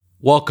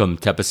Welcome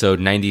to episode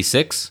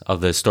 96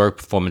 of the Historic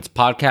Performance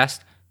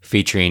Podcast,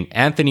 featuring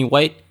Anthony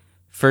White,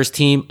 first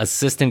team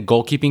assistant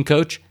goalkeeping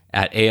coach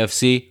at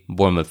AFC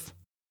Bournemouth.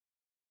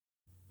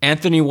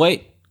 Anthony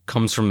White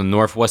comes from the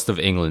northwest of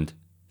England,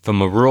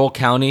 from a rural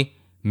county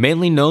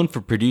mainly known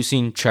for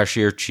producing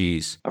Cheshire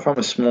cheese. I'm from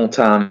a small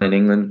town in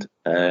England,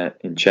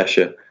 in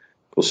Cheshire,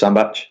 called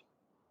Sandbach,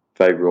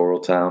 very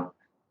rural town.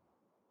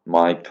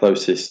 My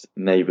closest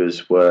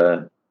neighbours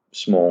were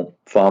small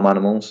farm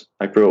animals.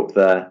 I grew up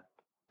there,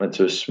 went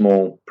to a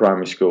small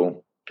primary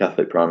school,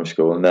 Catholic primary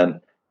school, and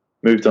then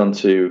moved on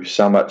to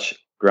Sandbach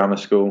Grammar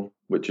School,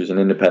 which was an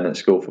independent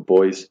school for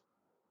boys.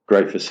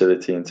 Great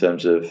facility in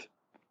terms of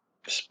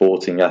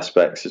sporting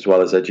aspects as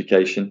well as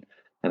education,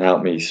 and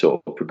helped me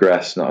sort of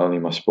progress not only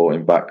my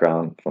sporting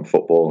background from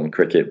football and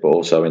cricket, but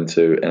also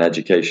into an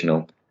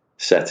educational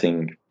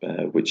setting,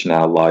 which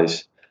now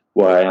lies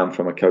where I am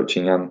from a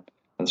coaching and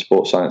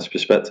sports science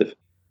perspective.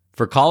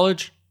 For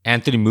college,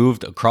 Anthony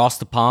moved across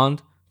the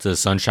pond to the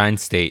Sunshine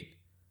State.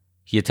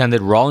 He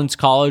attended Rollins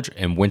College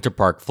in Winter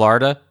Park,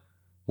 Florida,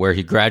 where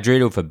he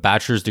graduated with a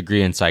bachelor's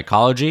degree in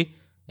psychology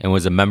and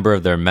was a member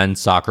of their men's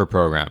soccer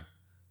program.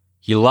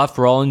 He left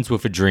Rollins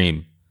with a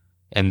dream,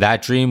 and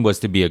that dream was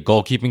to be a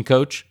goalkeeping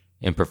coach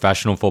in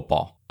professional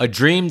football. A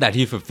dream that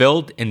he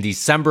fulfilled in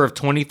December of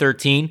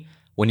 2013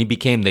 when he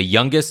became the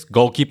youngest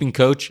goalkeeping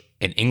coach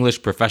in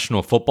English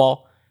professional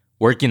football,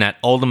 working at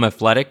Oldham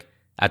Athletic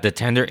at the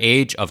tender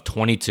age of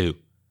 22.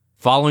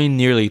 Following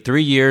nearly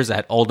 3 years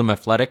at Oldham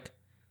Athletic,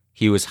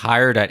 he was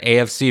hired at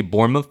AFC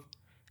Bournemouth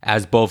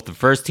as both the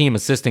first team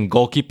assistant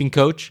goalkeeping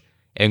coach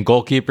and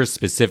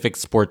goalkeeper-specific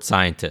sports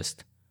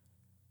scientist.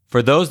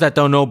 For those that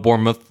don't know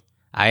Bournemouth,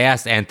 I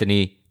asked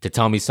Anthony to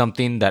tell me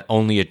something that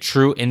only a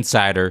true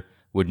insider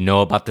would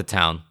know about the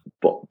town.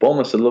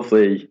 Bournemouth's a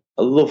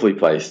lovely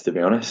place, to be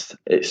honest.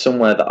 It's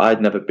somewhere that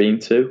I'd never been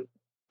to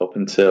up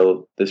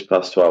until this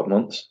past 12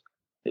 months.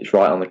 It's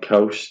right on the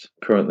coast,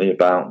 currently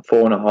about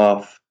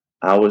 4.5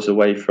 hours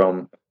away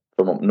from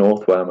up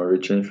north where I'm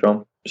originally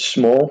from.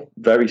 Small,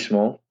 very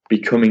small,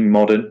 becoming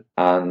modern,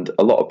 and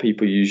a lot of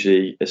people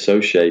usually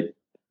associate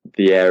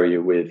the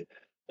area with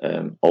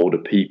older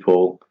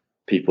people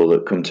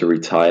that come to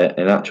retire.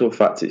 In actual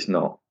fact, it's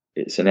not.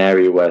 It's an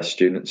area where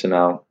students are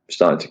now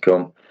starting to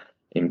come,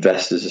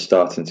 investors are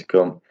starting to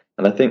come,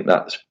 and I think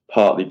that's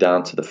partly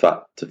down to the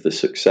fact of the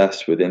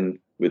success within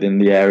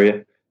the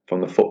area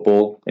from the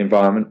football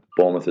environment.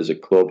 Bournemouth as a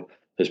club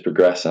has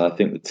progressed, and I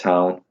think the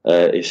town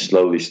is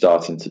slowly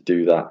starting to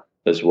do that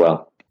as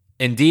well.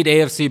 Indeed,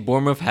 AFC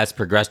Bournemouth has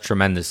progressed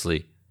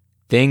tremendously.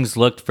 Things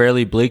looked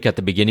fairly bleak at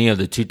the beginning of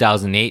the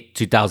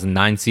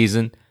 2008-2009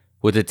 season,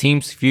 with the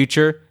team's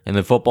future in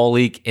the Football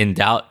League in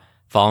doubt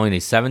following a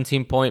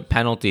 17-point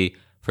penalty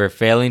for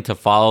failing to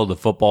follow the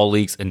Football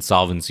League's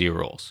insolvency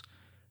rules.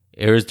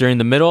 It was during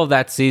the middle of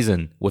that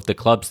season, with the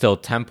club still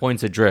 10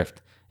 points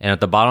adrift and at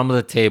the bottom of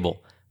the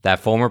table, that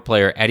former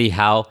player Eddie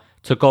Howe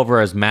took over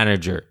as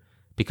manager,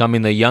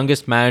 becoming the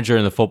youngest manager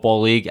in the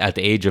Football League at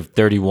the age of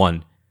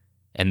 31.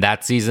 And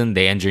that season,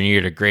 they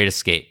engineered a great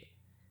escape.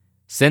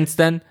 Since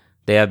then,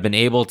 they have been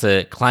able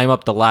to climb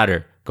up the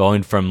ladder,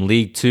 going from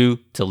League 2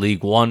 to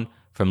League 1,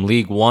 from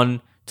League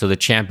 1 to the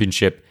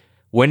Championship,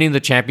 winning the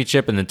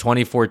Championship in the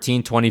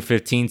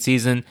 2014-2015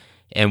 season,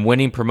 and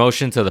winning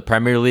promotion to the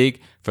Premier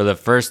League for the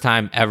first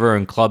time ever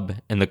in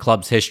the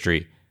club's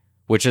history,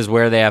 which is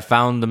where they have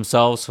found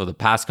themselves for the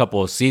past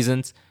couple of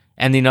seasons,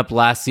 ending up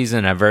last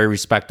season at a very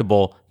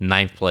respectable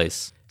 9th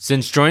place.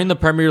 Since joining the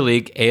Premier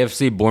League,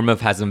 AFC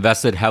Bournemouth has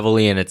invested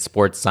heavily in its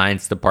sports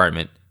science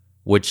department,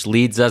 which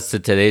leads us to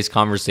today's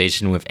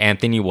conversation with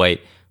Anthony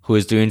White, who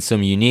is doing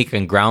some unique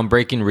and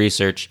groundbreaking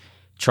research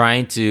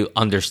trying to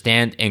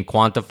understand and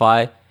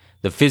quantify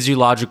the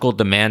physiological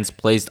demands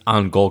placed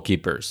on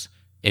goalkeepers.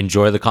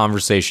 Enjoy the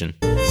conversation.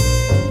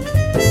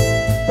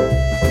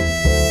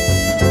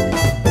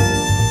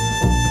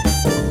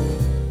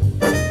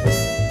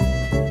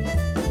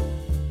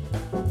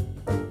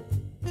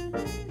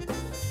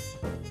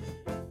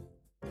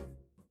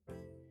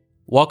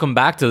 Welcome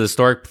back to the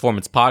Historic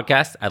Performance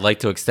Podcast. I'd like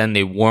to extend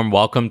a warm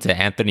welcome to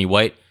Anthony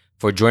White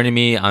for joining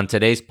me on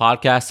today's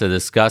podcast to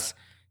discuss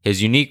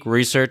his unique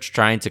research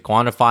trying to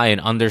quantify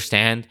and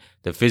understand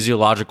the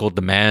physiological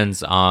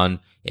demands on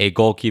a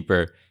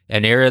goalkeeper,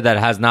 an area that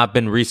has not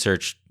been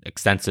researched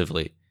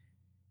extensively.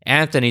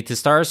 Anthony, to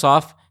start us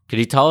off, could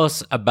you tell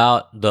us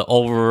about the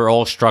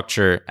overall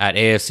structure at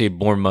AFC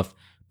Bournemouth,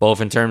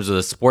 both in terms of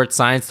the sports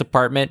science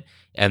department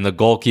and the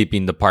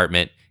goalkeeping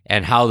department,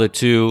 and how the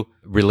two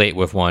relate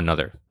with one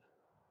another?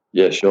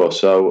 Yeah, sure.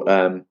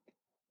 So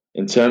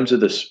in terms of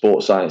the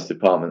sports science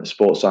department, the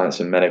sports science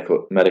and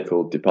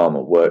medical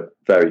department work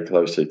very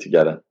closely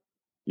together.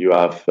 You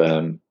have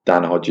Dan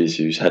Hodges,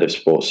 who's head of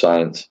sports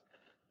science,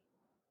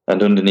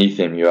 and underneath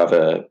him you have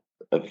a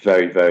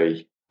very,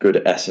 very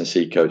good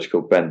S&C coach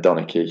called Ben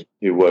Donachie,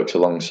 who works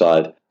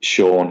alongside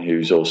Sean,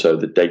 who's also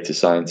the data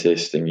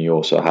scientist, and you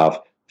also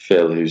have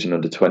Phil, who's an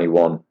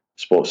under-21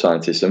 sports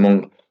scientist,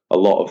 among a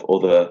lot of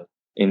other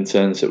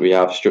interns that we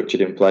have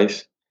structured in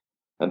place.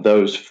 And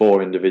those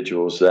four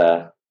individuals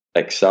there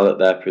excel at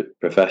their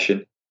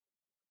profession,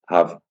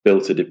 have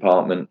built a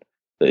department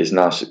that is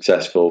now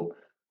successful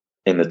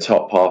in the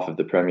top half of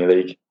the Premier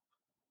League.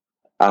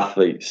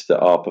 Athletes that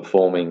are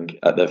performing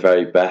at their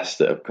very best,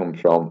 that have come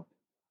from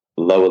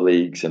lower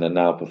leagues and are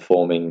now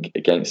performing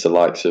against the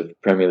likes of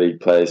Premier League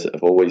players that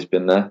have always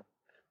been there.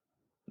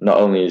 Not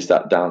only is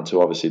that down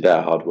to obviously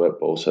their hard work,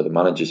 but also the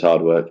manager's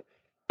hard work.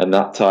 And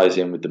that ties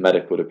in with the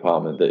medical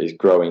department that is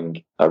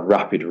growing at a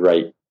rapid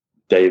rate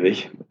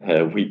daily,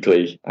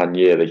 weekly, and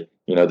yearly.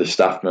 You know, the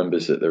staff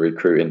members that they're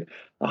recruiting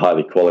are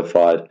highly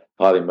qualified,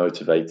 highly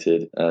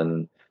motivated,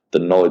 and the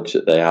knowledge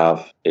that they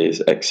have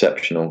is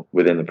exceptional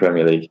within the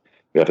Premier League.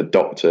 We have a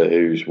doctor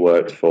who's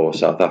worked for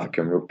South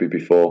African rugby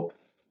before.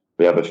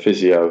 We have a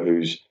physio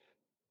who's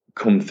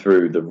come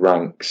through the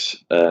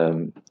ranks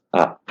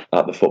at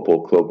the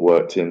football club,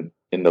 worked in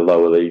the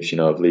lower leagues, you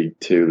know, of League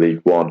Two,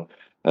 League One,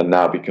 and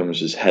now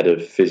becomes as head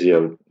of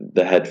physio,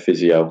 the head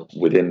physio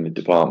within the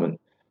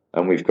department.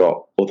 And we've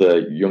got other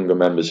younger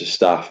members of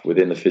staff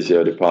within the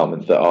physio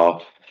department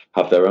that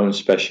have their own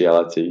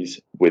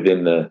specialities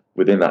within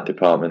that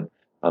department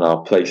and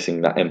are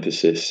placing that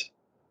emphasis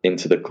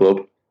into the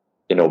club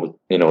in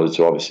order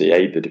to obviously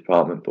aid the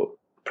department, but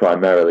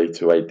primarily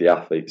to aid the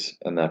athletes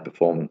and their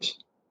performance.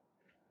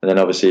 And then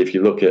obviously, if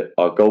you look at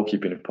our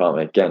goalkeeping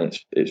department, again,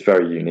 it's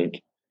very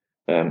unique.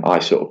 I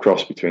sort of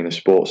cross between the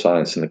sports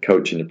science and the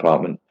coaching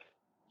department,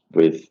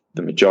 with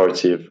the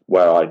majority of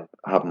where I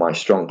have my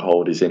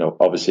stronghold is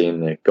obviously in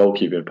the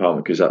goalkeeping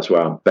department, because that's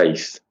where I'm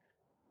based.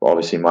 But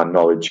obviously my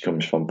knowledge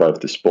comes from both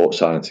the sports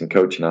science and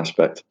coaching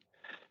aspect.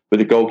 With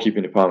the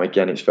goalkeeping department,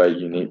 again, it's very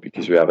unique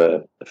because we have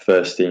a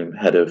first team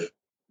head of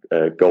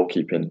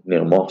goalkeeping,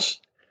 Neil Moss,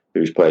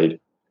 who's played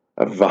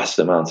a vast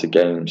amount of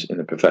games in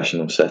the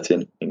professional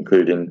setting,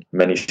 including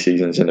many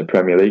seasons in the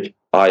Premier League.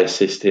 I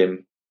assist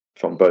him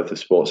from both a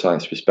sports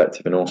science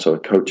perspective and also a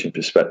coaching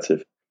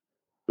perspective.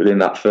 Within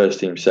that first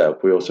team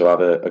setup, we also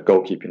have a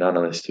goalkeeping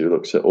analyst who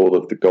looks at all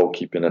of the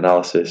goalkeeping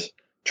analysis,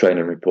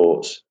 training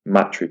reports,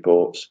 match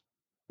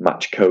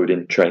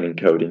coding, training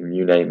coding,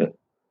 you name it.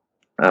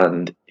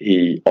 And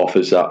he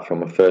offers that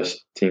from a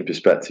first team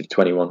perspective,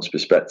 21's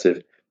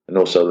perspective, and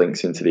also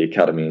links into the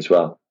academy as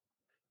well.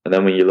 And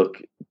then when you look,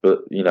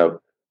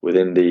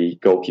 within the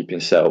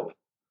goalkeeping setup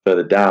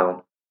further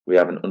down, we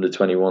have an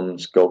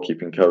under-21s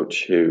goalkeeping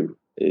coach who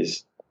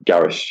is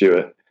Gareth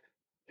Stewart,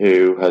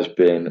 who has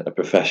been a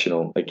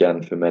professional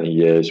again for many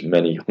years,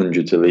 many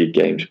hundreds of league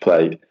games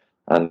played,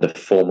 and a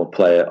former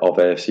player of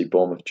AFC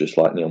Bournemouth, just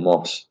like Neil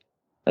Moss.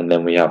 And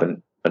then we have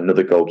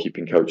another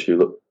goalkeeping coach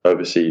who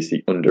oversees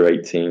the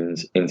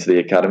under-18s into the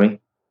academy,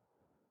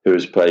 who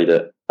has played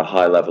at a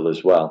high level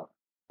as well,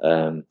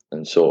 and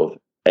sort of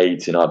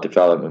aids in our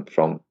development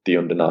from the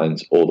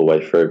under-9s all the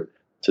way through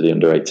to the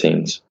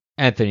under-18s.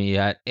 Anthony,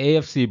 at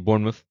AFC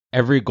Bournemouth,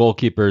 every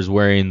goalkeeper is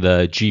wearing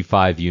the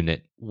G5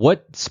 unit.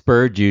 What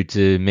spurred you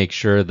to make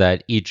sure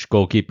that each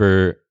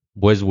goalkeeper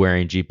was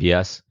wearing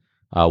GPS?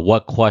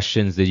 What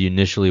questions did you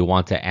initially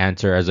want to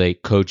answer as a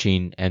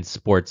coaching and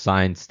sports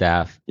science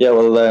staff? Yeah,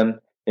 well,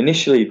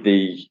 initially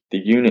the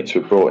units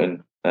were brought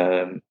in,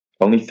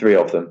 only 3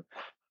 of them,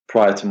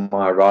 prior to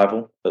my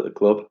arrival at the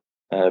club,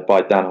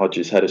 by Dan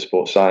Hodges, head of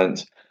sports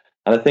science.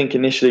 And I think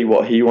initially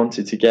what he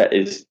wanted to get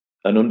is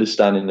an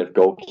understanding of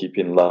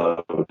goalkeeping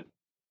load.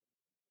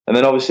 And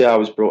then obviously I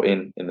was brought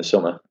in the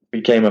summer. It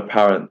became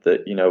apparent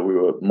that, we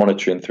were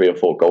monitoring 3 or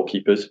 4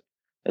 goalkeepers,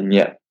 and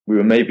yet we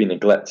were maybe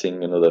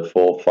neglecting another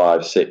 4,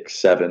 5, 6,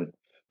 7,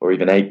 or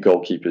even 8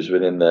 goalkeepers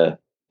within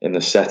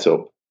the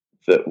setup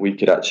that we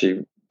could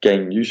actually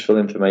gain useful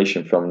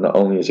information from, not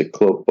only as a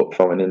club, but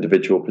from an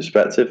individual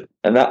perspective.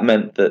 And that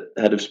meant that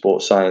head of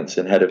sports science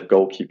and head of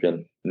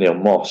goalkeeping, Neil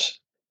Moss,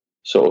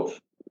 sort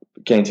of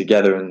came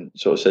together and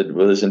sort of said,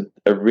 well, there's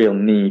a real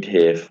need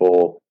here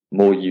for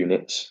more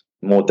units,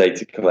 more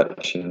data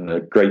collection, a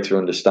greater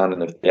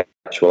understanding of the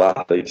actual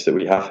athletes that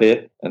we have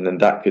here. And then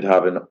that could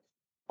have an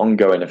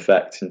ongoing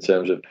effect in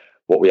terms of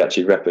what we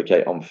actually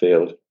replicate on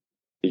field,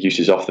 the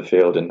uses off the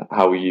field, and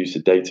how we use the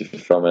data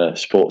from a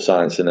sports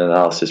science and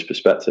analysis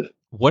perspective.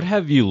 What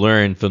have you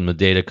learned from the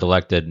data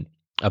collected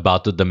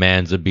about the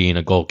demands of being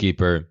a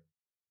goalkeeper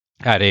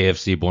at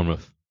AFC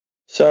Bournemouth?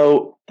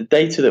 So the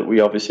data that we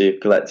obviously have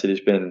collected has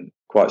been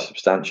quite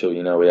substantial.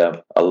 We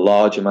have a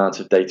large amount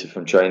of data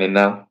from training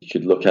now. You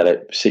could look at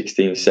it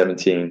 16,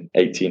 17,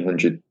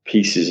 1800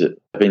 pieces of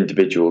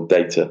individual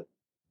data.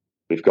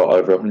 We've got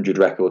over 100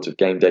 records of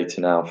game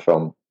data now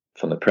from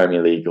the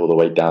Premier League all the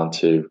way down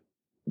to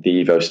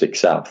the Evo Stick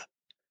South.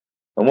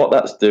 And what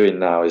that's doing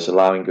now is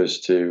allowing us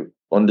to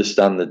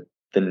understand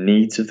the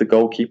needs of the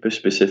goalkeeper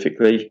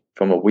specifically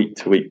from a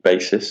week-to-week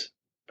basis,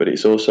 but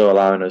it's also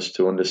allowing us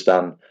to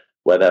understand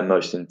where their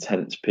most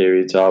intense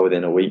periods are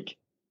within a week,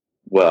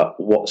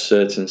 what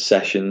certain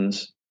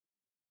sessions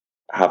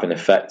have an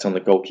effect on the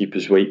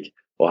goalkeeper's week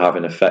or have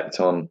an effect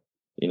on,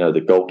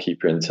 the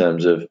goalkeeper in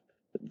terms of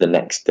the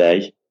next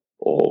day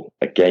or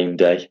a game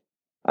day.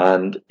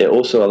 And it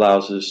also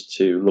allows us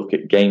to look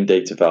at game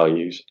data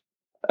values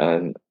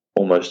and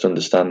almost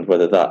understand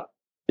whether that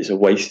is a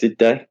wasted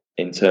day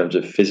in terms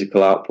of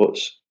physical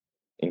outputs,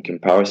 in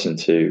comparison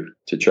to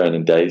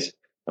training days,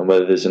 and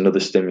whether there's another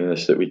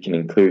stimulus that we can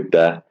include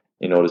there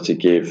in order to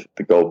give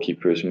the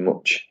goalkeeper as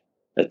much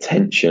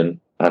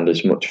attention and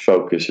as much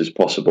focus as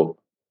possible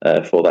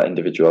for that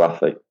individual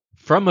athlete.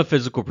 From a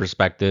physical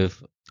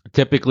perspective,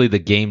 typically the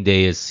game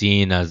day is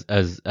seen as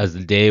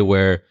the day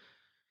where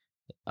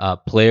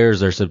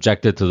players are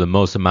subjected to the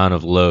most amount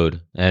of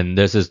load, and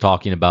this is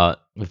talking about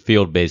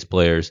field-based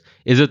players.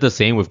 Is it the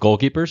same with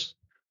goalkeepers?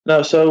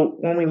 No. So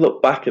when we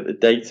look back at the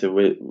data,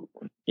 we're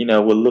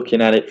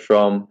looking at it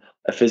from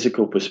a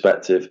physical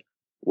perspective,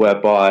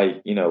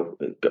 whereby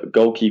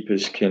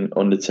goalkeepers can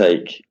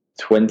undertake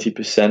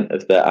 20%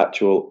 of their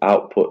actual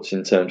outputs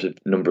in terms of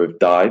number of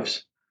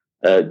dives,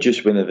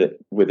 just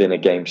within a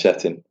game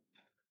setting.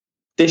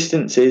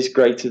 Distance is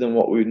greater than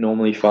what we would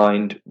normally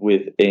find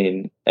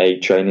within a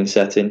training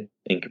setting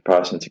in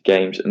comparison to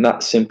games, and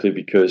that's simply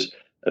because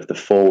of the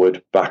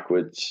forward,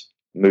 backwards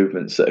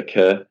movements that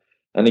occur.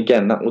 And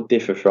again, that will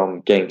differ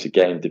from game to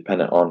game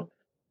depending on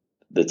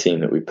the team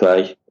that we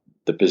play,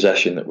 the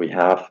possession that we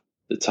have,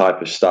 the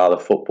type of style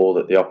of football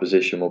that the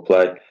opposition will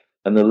play,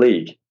 and the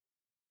league.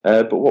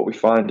 But what we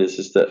find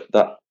is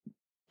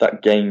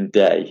that game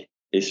day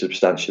is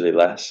substantially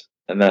less,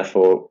 and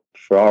therefore,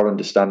 for our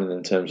understanding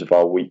in terms of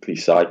our weekly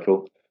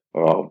cycle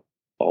or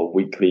our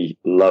weekly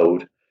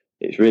load,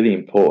 it's really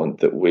important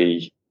that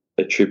we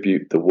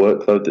attribute the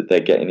workload that they're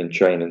getting in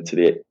training to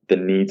the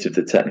needs of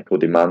the technical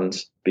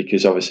demands,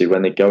 because obviously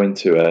when they go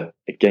into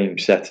a game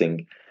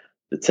setting,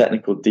 the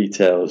technical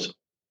details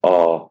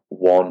are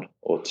one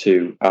or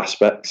two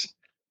aspects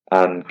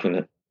and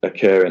can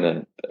occur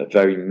in a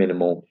very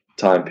minimal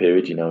time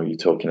period. You're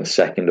talking a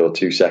second or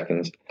 2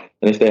 seconds.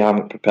 And if they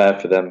haven't prepared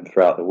for them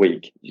throughout the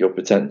week, you're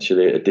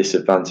potentially at a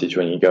disadvantage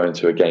when you go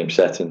into a game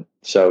setting.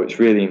 So it's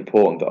really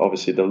important that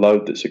obviously the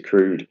load that's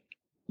accrued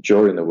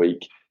during the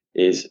week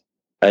is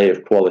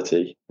of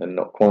quality and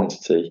not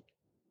quantity,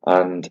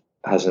 and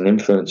has an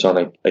influence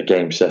on a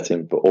game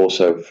setting, but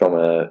also from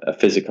a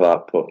physical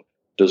output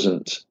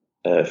doesn't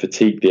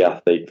fatigue the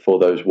athlete for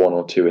those 1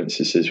 or 2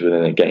 instances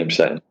within a game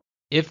setting.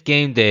 If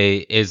game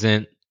day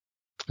isn't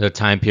the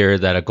time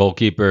period that a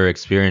goalkeeper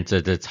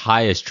experiences its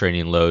highest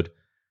training load,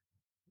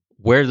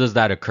 where does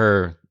that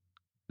occur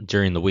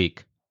during the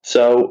week?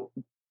 So,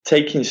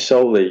 taking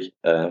solely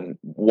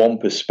one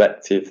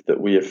perspective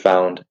that we have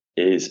found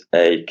is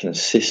a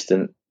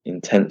consistent,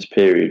 intense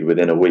period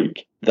within a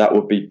week, that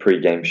would be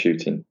pre-game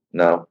shooting.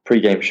 Now,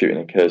 pre-game shooting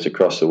occurs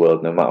across the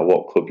world, no matter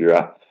what club you're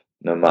at,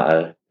 no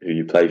matter who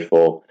you play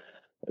for,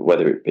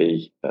 whether it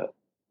be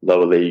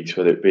lower leagues,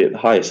 whether it be at the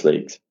highest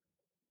leagues.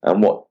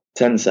 And what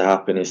tends to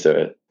happen is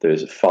that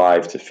there's a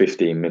 5 to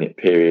 15 minute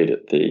period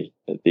at the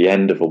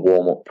end of a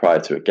warm-up prior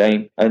to a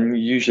game, and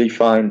you usually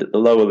find at the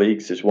lower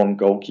leagues there's one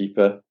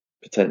goalkeeper,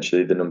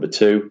 potentially the number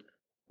 2,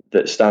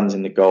 that stands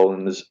in the goal,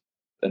 and there's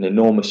an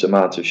enormous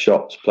amount of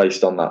shots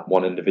placed on that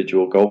one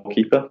individual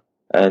goalkeeper.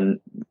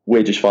 And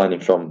we're just finding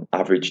from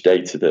average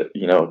data that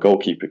a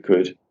goalkeeper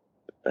could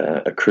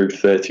accrue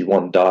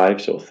 31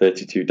 dives or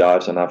 32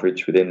 dives on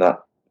average within that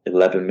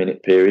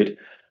 11-minute period,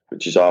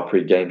 which is our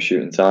pre-game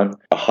shooting time.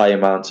 A high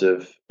amount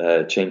of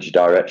change of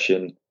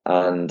direction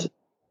and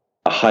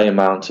a high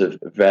amount of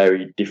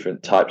very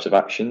different types of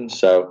actions.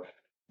 So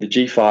the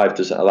G5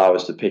 doesn't allow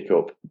us to pick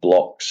up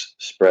blocks,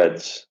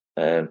 spreads,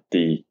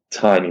 the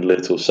tiny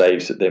little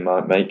saves that they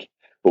might make,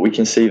 but we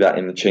can see that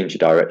in the change of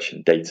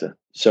direction data.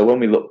 So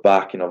when we look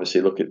back and obviously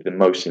look at the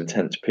most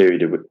intense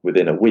period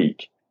within a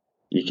week,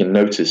 you can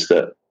notice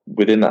that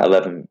within that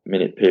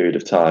 11-minute period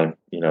of time,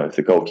 if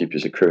the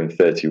goalkeeper's accruing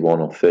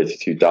 31 or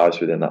 32 dives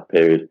within that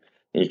period,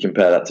 and you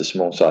compare that to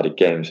small-sided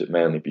games that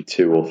may only be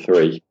 2 or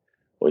 3,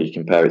 or you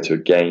compare it to a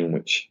game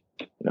which,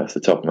 off the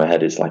top of my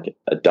head, is like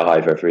a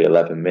dive every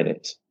 11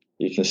 minutes,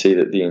 you can see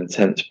that the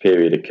intense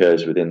period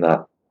occurs within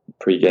that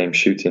pre-game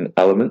shooting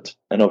element.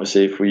 And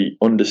obviously, if we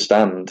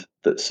understand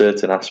that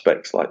certain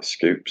aspects like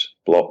scoops,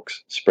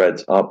 blocks,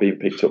 spreads aren't being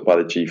picked up by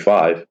the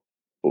G5,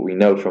 but we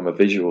know from a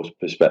visual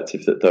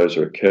perspective that those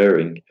are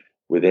occurring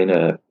within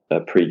a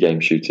pre-game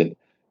shooting,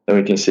 then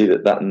we can see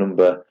that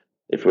number,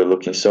 if we're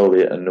looking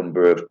solely at a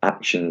number of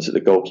actions that the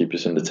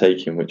goalkeeper's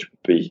undertaking, which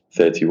would be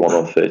 31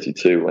 or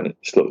 32 when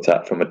it's looked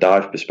at from a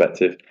dive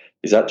perspective,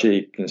 is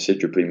actually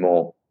considerably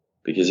more.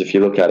 Because if you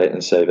look at it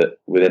and say that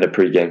within a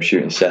pre-game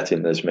shooting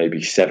setting there's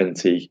maybe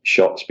 70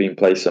 shots being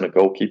placed on a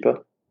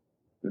goalkeeper,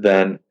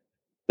 then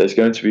there's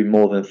going to be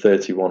more than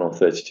 31 or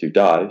 32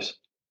 dives,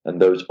 and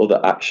those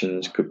other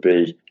actions could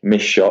be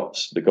missed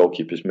shots, the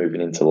goalkeeper's moving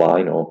into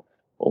line or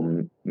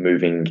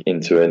moving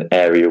into an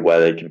area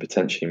where they can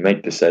potentially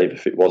make the save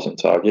if it wasn't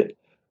target,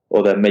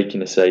 or they're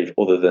making a save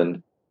other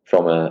than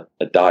from a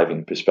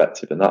diving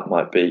perspective, and that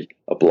might be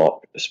a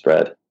block, a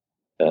spread,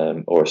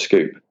 or a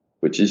scoop,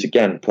 which is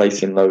again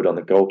placing load on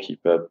the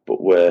goalkeeper,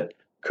 but we're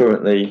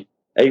currently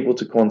able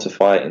to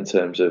quantify it in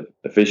terms of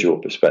a visual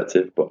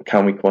perspective. But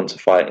can we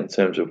quantify it in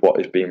terms of what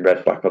is being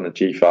read back on the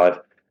G5?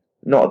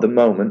 Not at the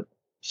moment.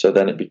 So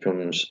then it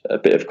becomes a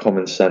bit of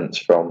common sense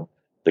from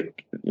the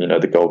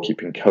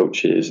goalkeeping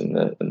coaches and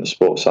the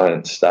sports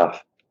science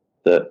staff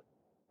that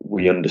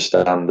we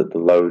understand that the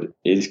load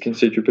is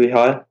considerably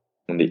higher,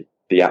 and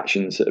the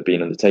actions that are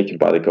being undertaken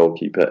by the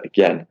goalkeeper,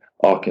 again,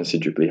 are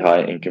considerably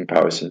higher in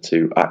comparison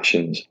to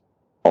actions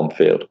on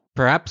field.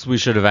 Perhaps we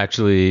should have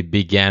actually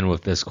began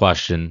with this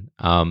question.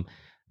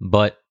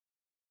 But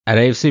at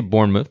AFC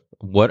Bournemouth,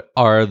 what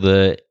are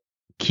the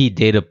key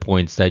data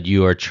points that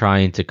you are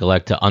trying to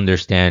collect to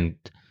understand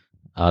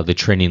the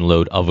training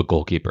load of a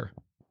goalkeeper?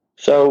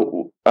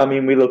 So, I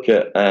mean, we look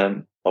at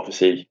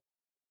obviously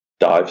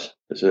dives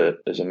as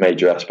a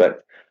major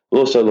aspect.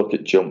 We'll also look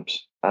at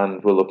jumps,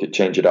 and we'll look at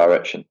change of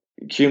direction.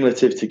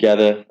 Cumulative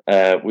together,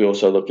 we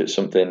also look at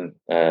something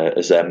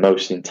as their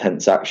most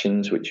intense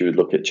actions, which you would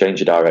look at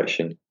change of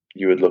direction,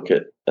 you would look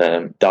at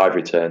dive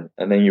return,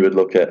 and then you would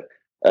look at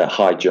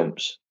high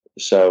jumps.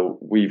 So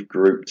we've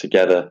grouped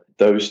together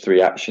those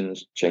three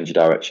actions, change of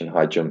direction,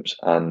 high jumps,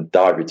 and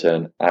dive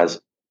return,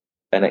 as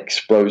an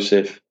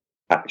explosive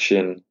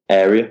action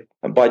area.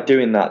 And by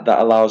doing that, that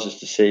allows us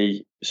to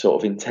see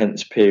sort of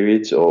intense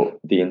periods or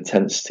the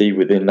intensity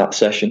within that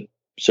session.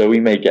 So we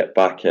may get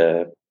back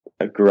a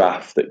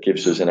graph that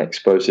gives us an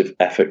explosive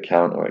effort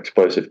count or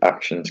explosive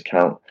actions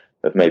count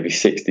of maybe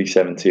 60,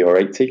 70, or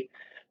 80.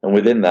 And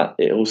within that,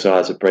 it also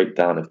has a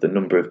breakdown of the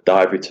number of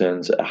dive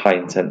returns at a high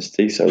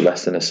intensity, so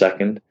less than a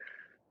second,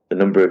 the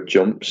number of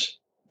jumps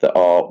that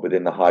are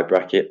within the high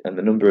bracket, and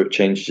the number of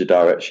changes of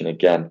direction,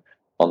 again,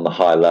 on the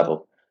high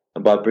level.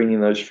 And by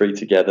bringing those three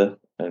together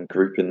and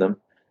grouping them,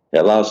 it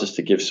allows us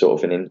to give sort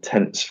of an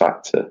intense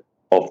factor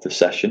of the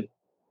session.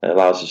 It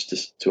allows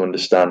us to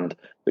understand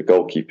the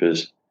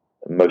goalkeeper's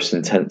most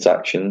intense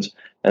actions.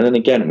 And then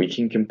again, we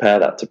can compare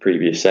that to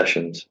previous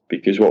sessions,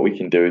 because what we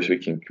can do is we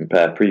can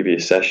compare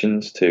previous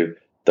sessions to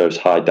those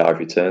high dive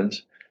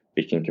returns.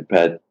 We can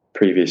compare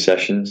previous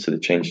sessions to the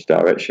change of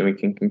direction. We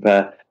can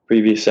compare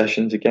previous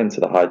sessions again to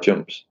the high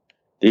jumps.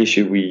 The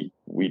issue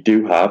we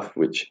do have,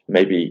 which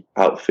maybe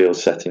outfield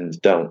settings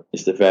don't,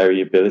 is the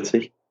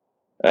variability.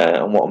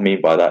 And what I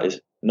mean by that is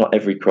not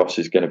every cross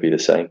is going to be the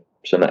same.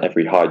 So not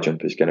every high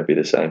jump is going to be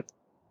the same.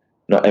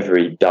 Not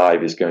every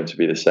dive is going to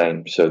be the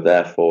same. So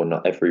therefore,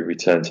 not every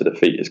return to the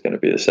feet is going to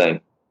be the same.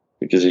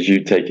 Because as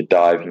you take a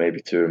dive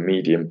maybe to a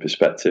medium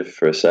perspective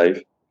for a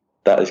save,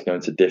 that is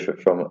going to differ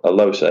from a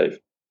low save.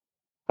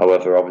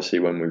 However, obviously,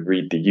 when we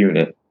read the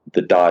unit,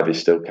 the dive is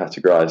still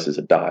categorized as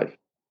a dive.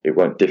 It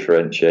won't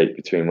differentiate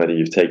between whether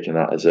you've taken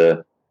that as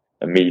a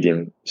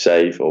medium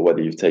save or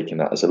whether you've taken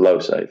that as a low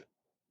save.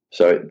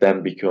 So it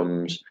then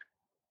becomes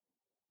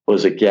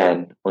us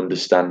again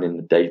understanding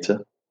the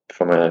data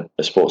from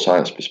a sports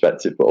science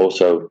perspective, but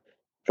also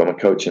from a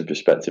coaching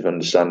perspective,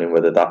 understanding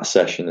whether that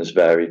session has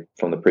varied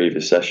from the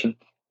previous session.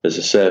 Does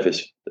the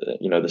service,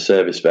 the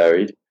service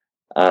varied,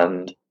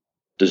 and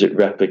does it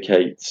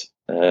replicate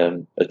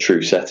a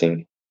true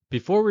setting?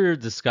 Before we were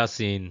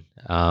discussing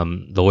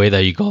the way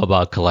that you go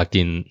about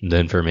collecting the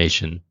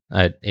information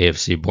at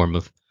AFC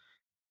Bournemouth,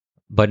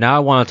 but now I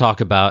want to talk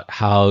about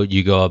how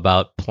you go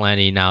about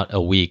planning out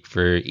a week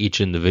for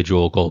each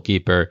individual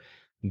goalkeeper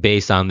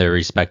based on their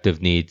respective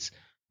needs.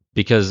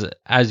 Because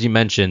as you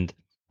mentioned,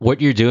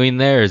 what you're doing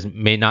there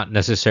may not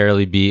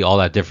necessarily be all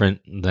that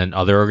different than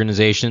other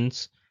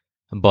organizations,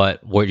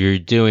 but what you're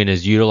doing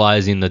is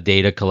utilizing the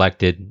data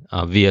collected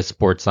via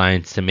sports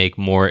science to make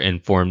more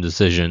informed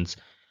decisions.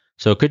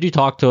 So could you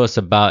talk to us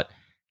about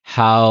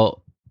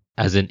how,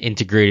 as an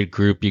integrated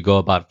group, you go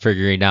about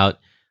figuring out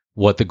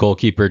what the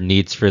goalkeeper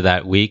needs for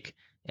that week,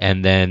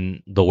 and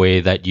then the way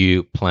that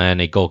you plan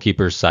a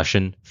goalkeeper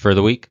session for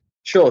the week?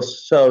 Sure.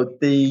 So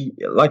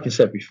like I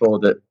said before,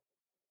 that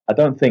I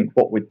don't think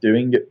what we're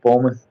doing at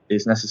Bournemouth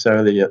is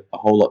necessarily a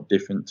whole lot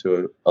different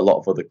to a lot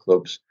of other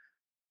clubs.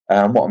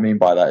 And what I mean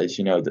by that is,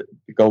 that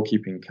the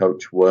goalkeeping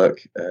coach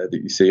work that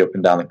you see up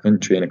and down the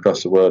country and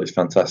across the world is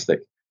fantastic.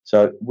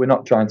 So we're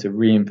not trying to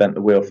reinvent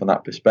the wheel from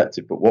that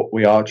perspective, but what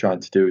we are trying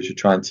to do is we're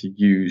trying to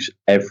use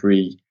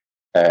every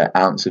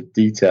ounce of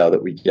detail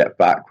that we get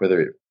back,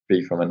 whether it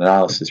be from an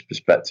analysis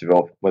perspective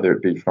or whether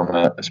it be from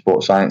a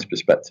sports science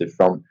perspective,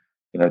 from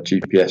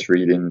GPS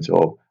readings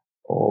or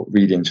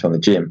readings from the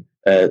gym,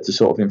 to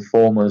sort of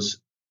inform us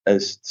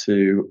as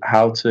to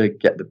how to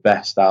get the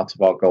best out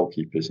of our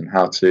goalkeepers and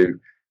how to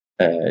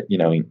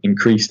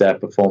increase their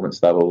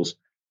performance levels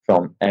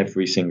from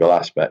every single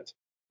aspect.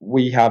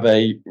 We have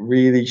a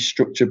really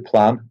structured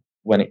plan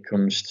when it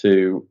comes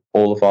to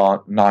all of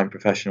our 9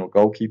 professional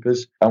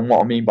goalkeepers. And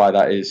what I mean by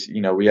that is,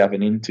 we have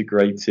an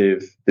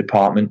integrative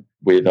department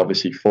with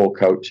obviously 4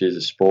 coaches,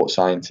 a sports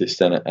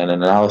scientist, and an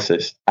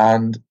analyst.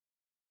 And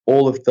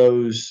all of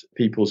those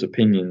people's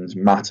opinions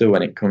matter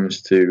when it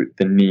comes to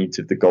the needs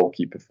of the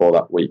goalkeeper for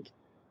that week.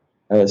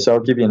 So I'll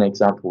give you an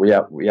example. We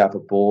have a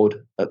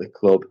board at the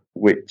club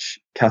which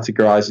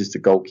categorises the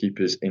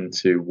goalkeepers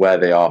into where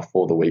they are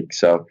for the week.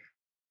 So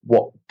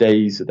what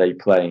days are they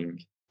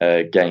playing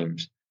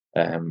games?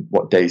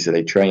 What days are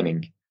they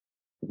training?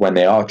 When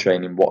they are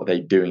training, what are they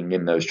doing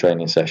in those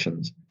training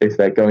sessions? If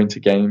they're going to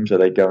games, are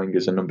they going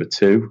as a number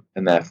 2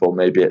 and therefore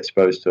maybe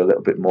exposed to a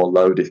little bit more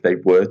load if they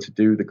were to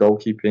do the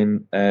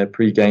goalkeeping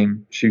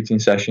pre-game shooting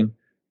session?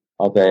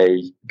 Are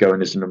they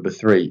going as a number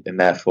 3 and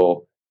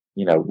therefore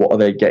what are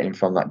they getting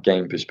from that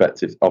game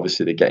perspective?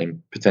 Obviously, they're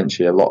getting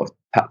potentially a lot of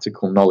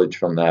tactical knowledge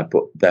from there,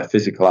 but their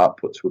physical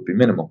outputs would be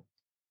minimal.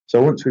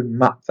 So once we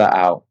map that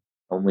out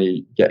and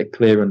we get a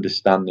clear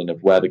understanding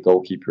of where the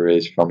goalkeeper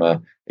is from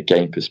a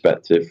game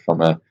perspective,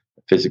 from a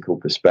physical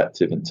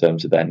perspective in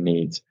terms of their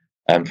needs,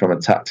 and from a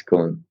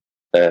tactical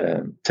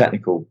and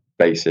technical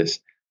basis,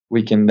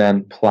 we can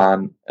then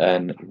plan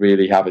and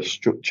really have a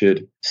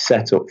structured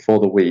setup for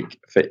the week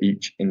for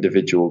each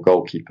individual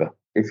goalkeeper.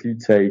 If you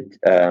take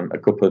a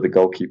couple of the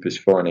goalkeepers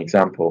for an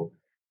example,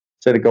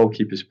 say the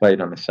goalkeepers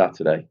played on a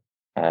Saturday,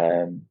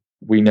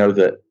 we know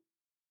that,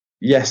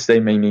 yes, they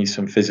may need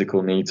some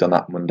physical needs on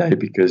that Monday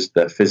because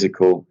their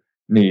physical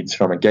needs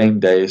from a game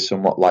day is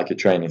somewhat like a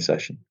training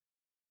session.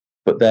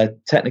 But their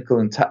technical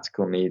and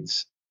tactical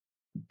needs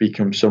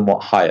become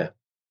somewhat higher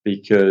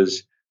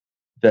because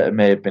there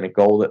may have been a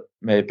goal that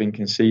may have been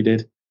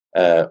conceded,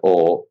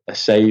 or a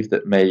save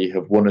that may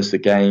have won us the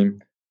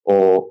game,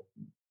 or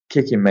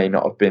kicking may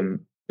not have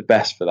been the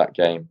best for that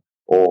game,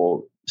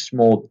 or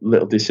small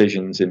little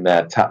decisions in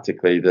there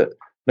tactically that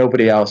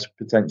nobody else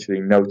potentially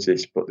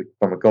noticed, but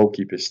from a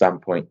goalkeeper's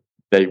standpoint,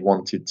 they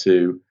wanted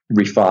to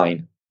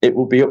refine. It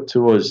will be up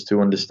to us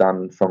to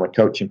understand from a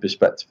coaching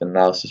perspective,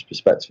 analysis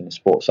perspective, and a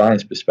sports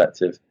science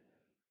perspective,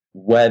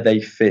 where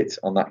they fit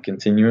on that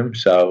continuum.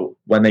 So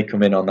when they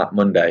come in on that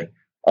Monday,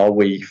 are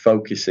we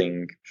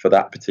focusing for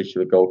that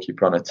particular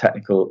goalkeeper on a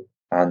technical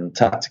and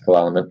tactical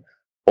element,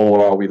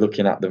 or are we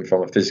looking at them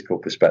from a physical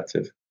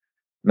perspective?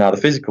 Now,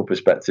 the physical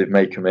perspective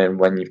may come in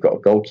when you've got a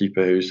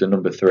goalkeeper who's the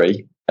number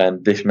 3,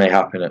 and this may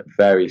happen at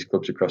various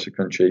clubs across the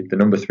country. The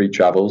number 3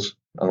 travels,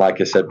 and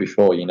like I said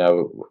before,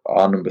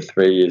 our number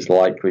 3 is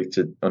likely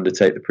to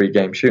undertake the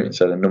pre-game shooting,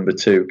 so the number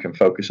 2 can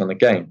focus on the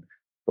game.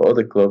 But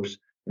other clubs,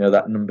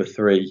 that number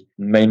 3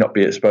 may not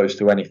be exposed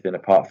to anything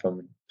apart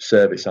from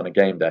service on a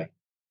game day.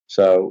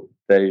 So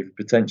they've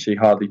potentially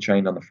hardly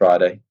trained on the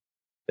Friday.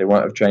 They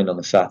won't have trained on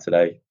the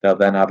Saturday. They'll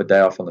then have a day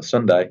off on the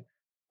Sunday.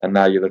 And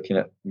now you're looking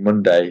at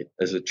Monday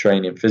as a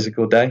training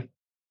physical day.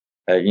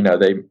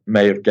 They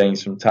may have gained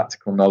some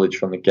tactical knowledge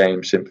from the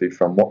game simply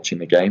from watching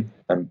the game.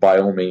 And by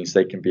all means,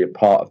 they can be a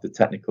part of the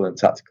technical and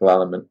tactical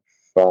element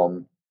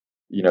from,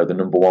 the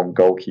number 1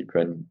 goalkeeper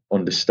and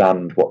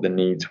understand what the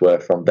needs were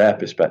from their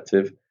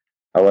perspective.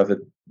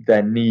 However,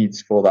 their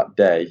needs for that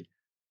day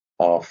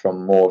are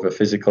from more of a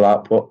physical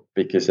output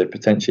because they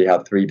potentially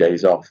had 3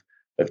 days off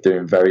of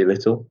doing very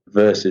little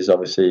versus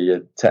obviously a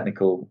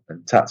technical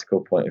and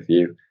tactical point of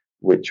view,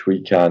 which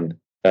we can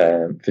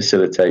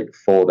facilitate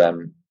for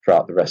them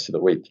throughout the rest of the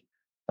week.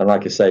 And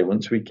like I say,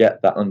 once we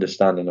get that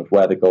understanding of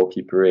where the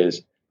goalkeeper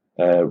is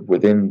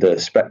within the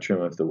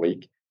spectrum of the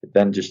week, it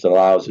then just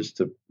allows us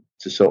to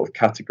sort of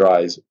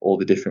categorize all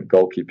the different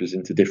goalkeepers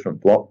into different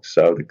blocks.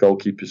 So the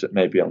goalkeepers that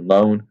may be on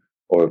loan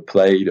or have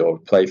played or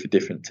play for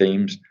different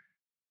teams,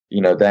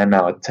 they're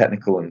now a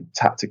technical and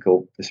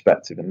tactical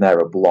perspective, and they're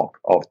a block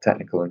of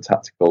technical and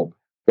tactical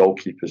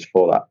goalkeepers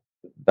for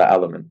that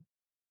element.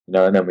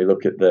 And then we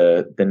look at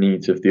the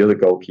needs of the other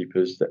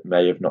goalkeepers that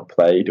may have not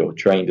played or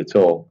trained at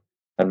all,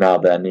 and now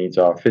their needs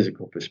are a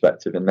physical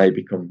perspective, and they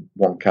become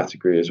one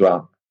category as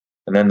well.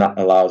 And then that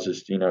allows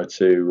us,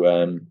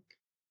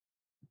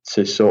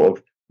 to sort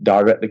of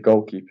direct the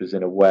goalkeepers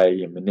in a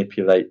way and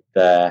manipulate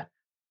their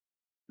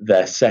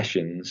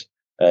sessions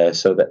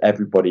so that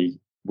everybody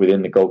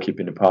within the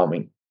goalkeeping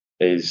department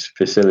is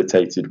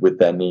facilitated with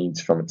their needs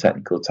from a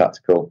technical,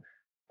 tactical,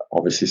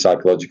 obviously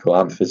psychological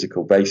and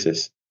physical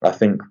basis. I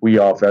think we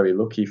are very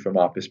lucky from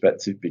our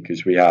perspective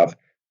because we have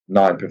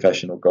 9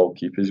 professional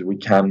goalkeepers. We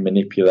can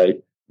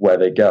manipulate where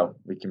they go.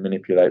 We can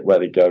manipulate where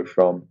they go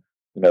from,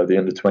 the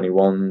under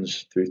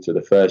 21s through to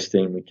the first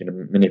team. We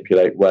can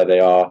manipulate where they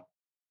are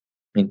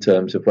in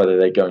terms of whether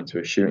they go into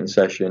a shooting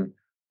session,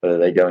 whether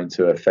they go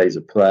into a phase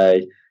of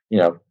play.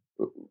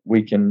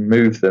 We can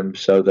move them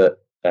so that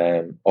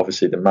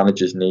obviously the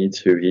manager's needs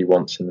who he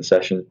wants in the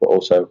sessions, but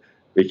also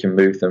we can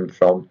move them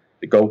from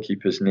the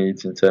goalkeeper's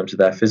needs in terms of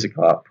their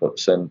physical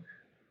outputs and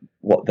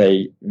what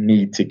they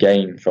need to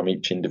gain from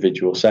each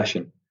individual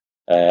session.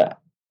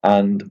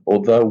 And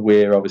although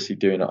we're obviously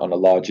doing it on a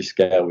larger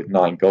scale with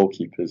 9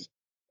 goalkeepers,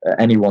 at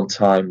any one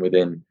time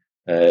within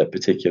a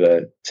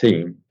particular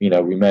team,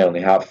 we may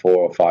only have 4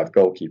 or 5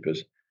 goalkeepers.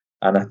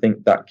 And I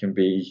think that can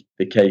be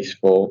the case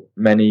for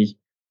many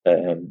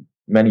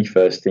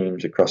first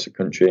teams across the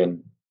country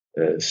and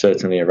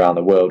certainly around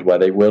the world where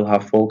they will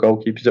have 4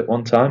 goalkeepers at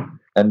one time.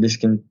 And this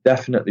can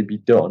definitely be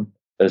done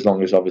as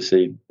long as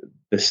obviously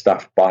the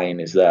staff buy-in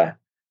is there.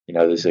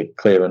 There's a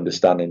clear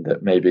understanding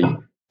that maybe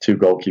 2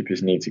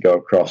 goalkeepers need to go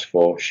across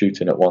for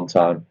shooting at one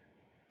time.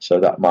 So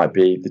that might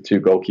be the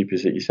 2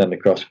 goalkeepers that you send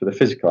across for the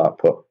physical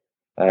output.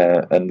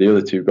 And the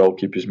other 2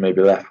 goalkeepers may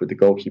be left with the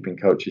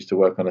goalkeeping coaches to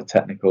work on a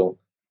technical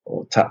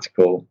or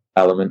tactical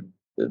element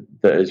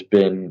that has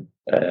been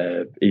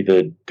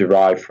either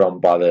derived from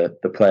by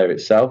the player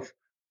itself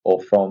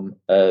or from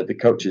the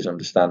coach's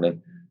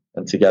understanding.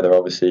 And together,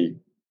 obviously,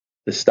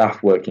 the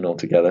staff working all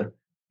together,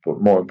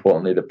 but more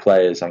importantly, the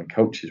players and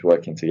coaches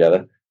working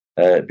together,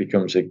 it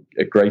becomes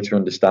a greater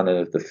understanding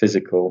of the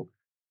physical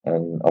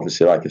And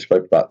obviously, like I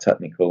spoke about,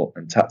 technical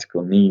and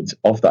tactical needs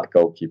of that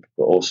goalkeeper,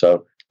 but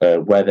also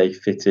where they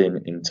fit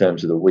in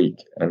terms of the week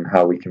and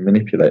how we can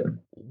manipulate them.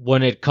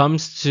 When it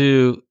comes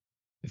to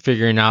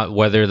figuring out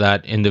whether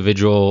that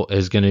individual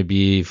is going to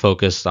be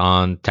focused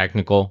on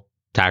technical,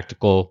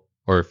 tactical,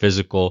 or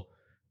physical,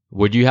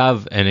 would you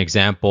have an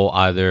example,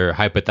 either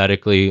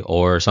hypothetically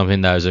or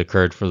something that has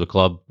occurred for the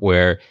club,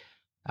 where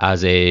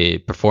as a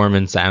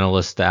performance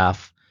analyst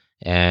staff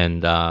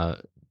and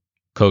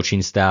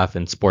coaching staff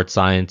and sports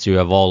science, you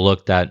have all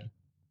looked at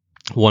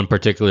one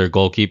particular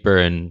goalkeeper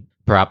and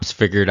perhaps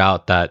figured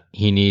out that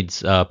he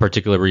needs a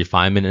particular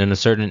refinement in a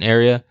certain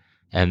area,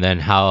 and then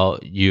how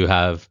you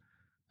have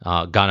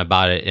gone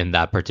about it in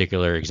that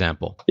particular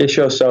example? Yeah,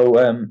 sure.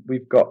 So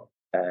we've got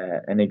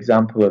an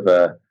example of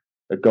a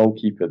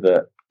goalkeeper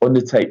that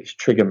undertakes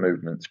trigger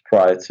movements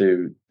prior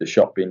to the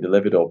shot being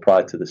delivered or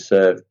prior to the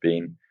serve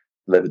being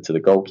delivered to the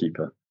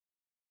goalkeeper.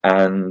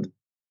 And,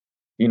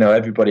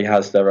 everybody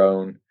has their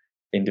own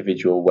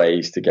individual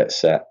ways to get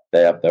set.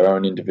 They have their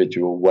own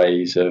individual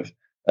ways of,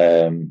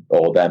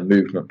 or their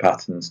movement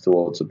patterns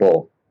towards the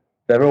ball.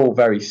 They're all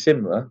very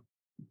similar,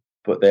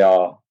 but they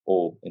are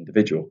all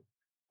individual.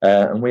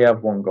 And we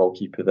have one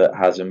goalkeeper that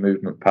has a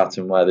movement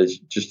pattern where there's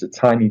just a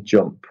tiny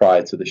jump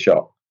prior to the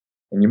shot.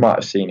 And you might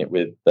have seen it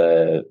with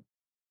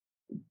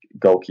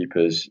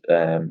goalkeepers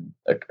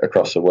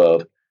across the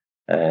world,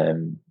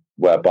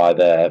 whereby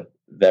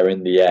they're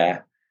in the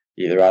air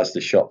either as the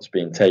shot's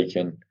being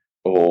taken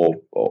or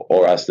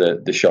as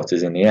the shot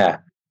is in the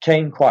air.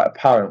 Came quite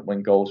apparent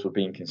when goals were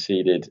being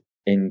conceded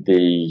in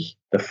the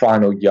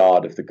final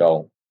yard of the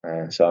goal.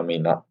 So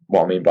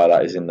what I mean by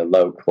that is in the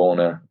low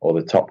corner or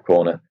the top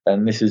corner.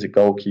 And this is a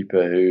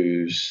goalkeeper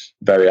who's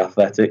very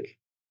athletic,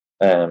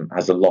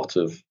 has a lot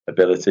of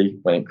ability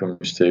when it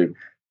comes to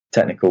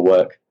technical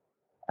work.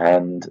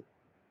 And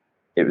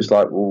it was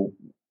like, well,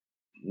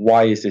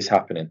 why is this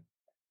happening?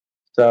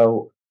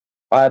 So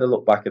I had a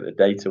look back at the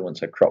data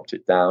once I cropped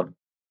it down.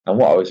 And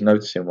what I was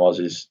noticing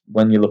is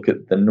when you look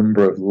at the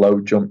number of low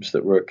jumps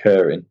that were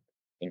occurring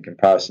in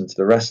comparison to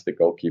the rest of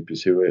the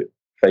goalkeepers who were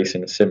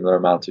facing a similar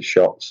amount of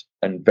shots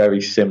and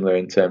very similar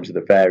in terms of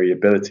the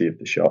variability of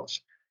the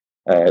shots,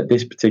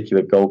 this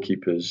particular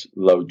goalkeeper's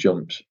low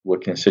jumps were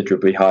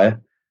considerably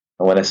higher.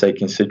 And when I say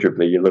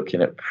considerably, you're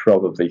looking at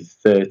probably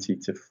 30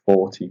 to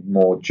 40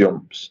 more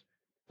jumps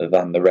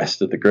than the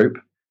rest of the group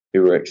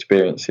who were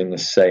experiencing the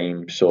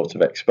same sort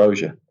of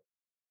exposure.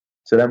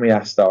 So then we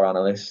asked our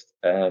analyst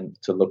to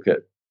look at,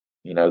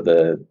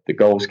 the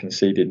goals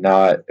conceded.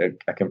 Now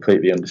I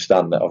completely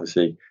understand that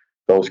obviously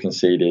goals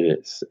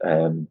conceded,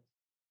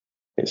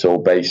 it's all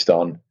based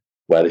on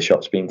where the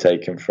shot's been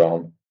taken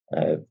from,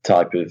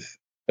 type of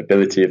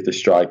ability of the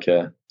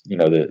striker,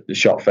 the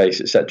shot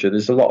face, etc.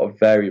 There's a lot of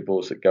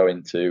variables that go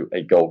into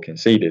a goal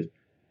conceded.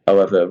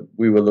 However,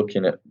 we were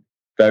looking at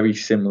very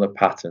similar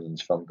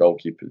patterns from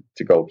goalkeeper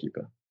to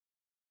goalkeeper.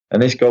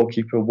 And this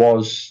goalkeeper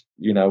was,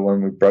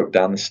 when we broke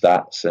down the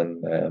stats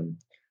and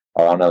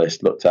our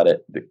analyst looked at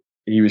it,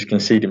 he was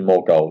conceding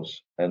more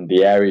goals. And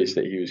the areas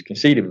that he was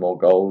conceding more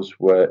goals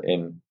were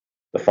in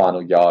the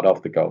final yard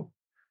of the goal,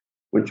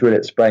 which would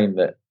explain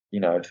that,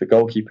 if the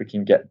goalkeeper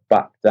can get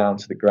back down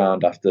to the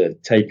ground after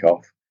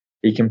takeoff,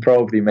 he can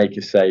probably make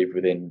a save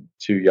within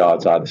 2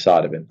 yards either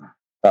side of him.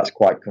 That's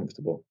quite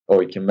comfortable.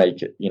 Or he can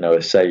make it,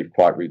 a save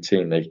quite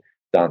routinely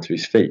down to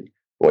his feet.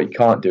 What he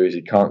can't do is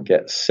he can't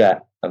get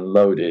set and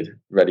loaded,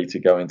 ready to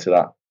go into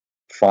that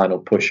final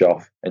push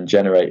off and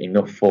generate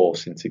enough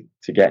force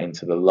to get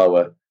into the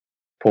lower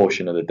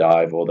portion of the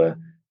dive or the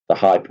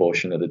high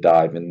portion of the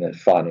dive in the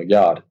final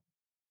yard.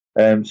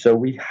 So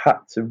we had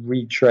to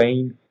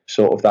retrain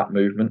sort of that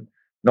movement,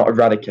 not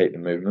eradicate the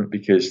movement,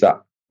 because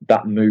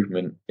that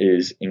movement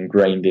is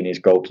ingrained in his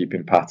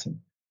goalkeeping pattern.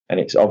 And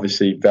it's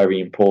obviously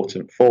very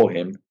important for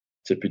him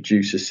to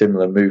produce a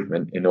similar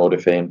movement in order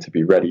for him to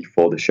be ready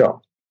for the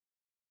shot.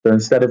 So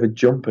instead of a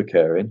jump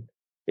occurring,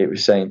 it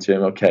was saying to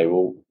him, okay,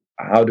 well,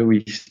 how do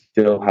we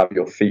still have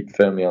your feet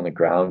firmly on the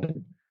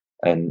ground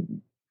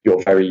and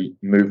you're very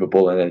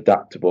movable and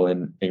adaptable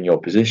in your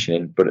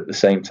positioning, but at the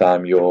same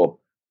time you're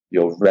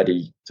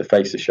ready to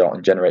face the shot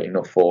and generate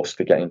enough force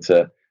to get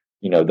into,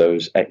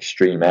 those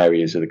extreme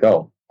areas of the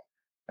goal.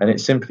 And it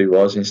simply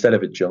was, instead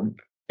of a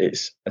jump,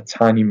 it's a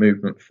tiny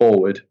movement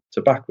forward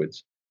to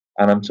backwards.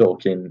 And I'm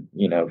talking,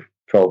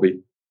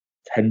 probably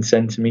 10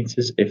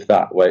 centimeters, if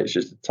that, where it's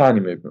just a tiny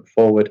movement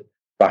forward,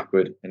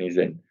 backward, and he's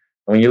in. And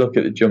when you look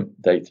at the jump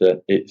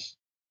data, it's,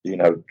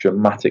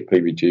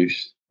 dramatically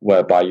reduced,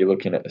 whereby you're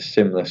looking at a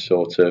similar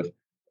sort of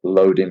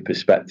loading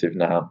perspective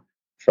now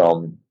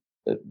from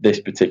this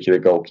particular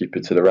goalkeeper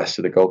to the rest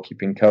of the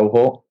goalkeeping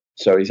cohort.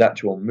 So his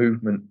actual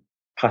movement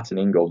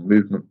patterning or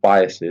movement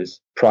biases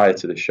prior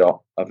to the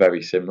shot are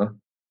very similar.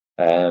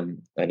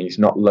 And he's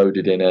not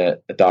loaded in a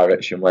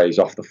direction where he's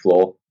off the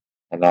floor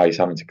and now he's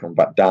having to come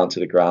back down to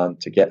the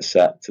ground to get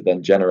set to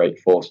then generate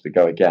force to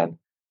go again.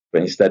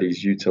 But instead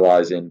he's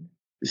utilising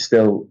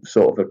still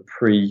sort of a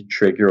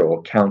pre-trigger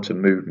or counter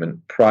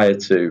movement prior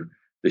to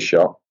the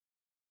shot,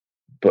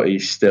 but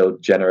he's still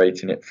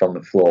generating it from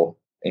the floor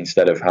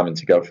instead of having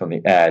to go from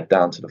the air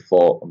down to the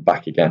floor and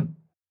back again.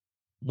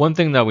 One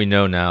thing that we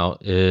know now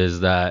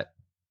is that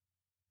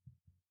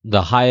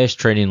the highest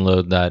training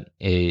load that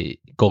a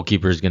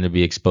goalkeeper is going to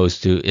be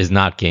exposed to is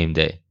not game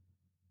day,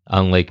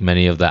 unlike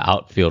many of the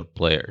outfield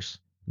players.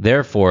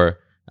 Therefore,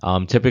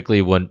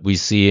 typically what we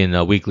see in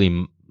a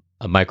weekly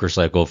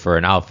microcycle for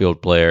an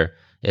outfield player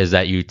is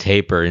that you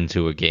taper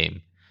into a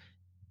game.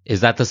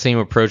 Is that the same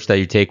approach that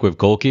you take with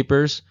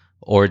goalkeepers,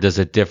 or does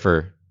it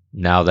differ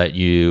now that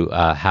you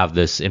have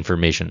this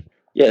information?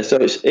 Yeah, so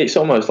it's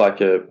almost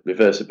like a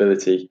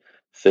reversibility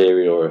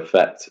theory or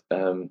effect,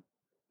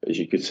 as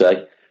you could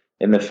say,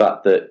 in the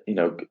fact that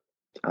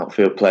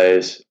outfield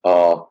players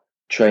are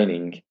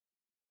training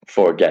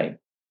for a game.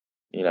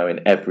 In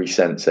every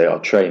sense, they are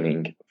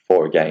training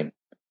for a game.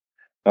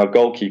 Now,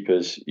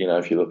 goalkeepers,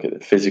 if you look at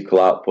the physical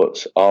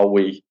outputs, are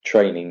we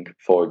training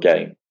for a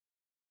game?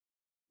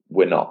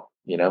 We're not.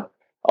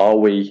 Are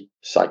we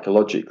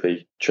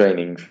psychologically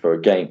training for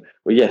a game?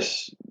 Well,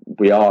 yes,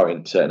 we are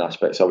in certain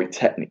aspects. Are we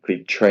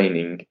technically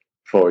training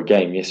for a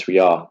game? Yes, we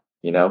are.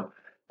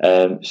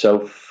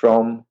 So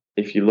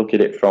if you look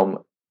at it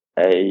from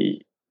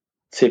a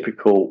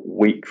typical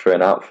week for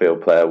an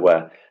outfield player,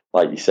 where,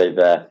 like you say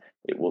there,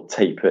 it will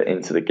taper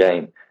into the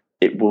game,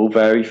 it will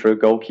vary for a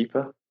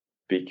goalkeeper,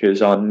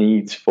 because our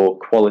needs for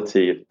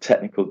quality of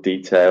technical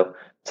detail,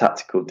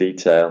 tactical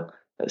detail,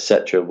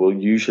 etc., will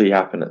usually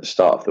happen at the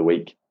start of the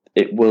week.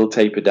 It will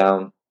taper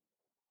down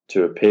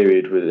to a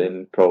period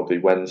within probably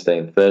Wednesday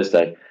and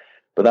Thursday,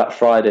 but that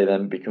Friday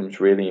then becomes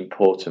really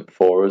important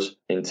for us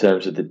in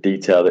terms of the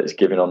detail that's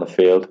given on the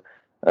field.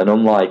 And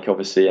unlike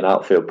obviously an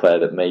outfield player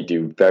that may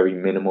do very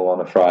minimal on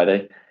a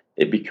Friday,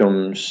 it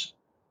becomes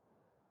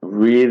a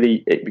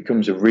really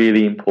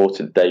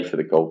important day for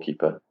the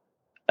goalkeeper,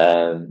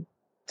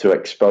 to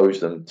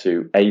expose them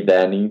to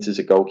their needs as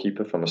a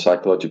goalkeeper from a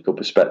psychological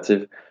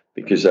perspective,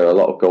 because there are a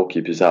lot of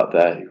goalkeepers out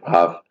there who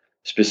have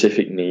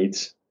specific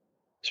needs,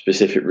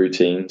 specific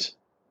routines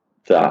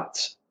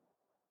that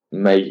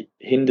may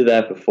hinder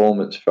their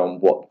performance from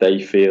what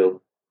they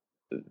feel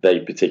they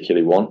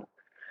particularly want.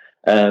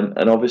 And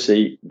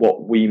obviously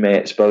what we may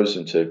expose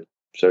them to.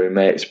 So we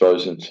may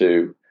expose them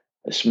to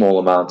a small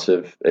amount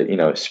of,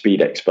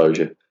 speed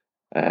exposure,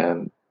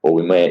 or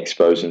we may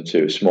expose them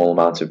to a small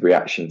amount of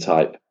reaction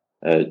type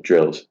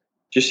drills,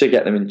 just to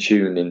get them in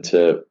tune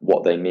into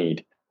what they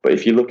need. But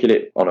if you look at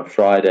it on a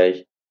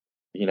Friday,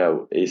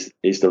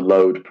 is the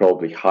load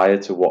probably higher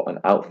to what an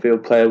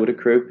outfield player would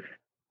accrue?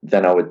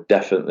 Then I would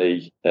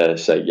definitely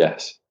say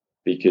yes,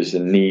 because the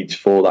needs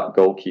for that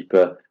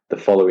goalkeeper the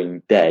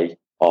following day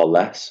are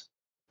less.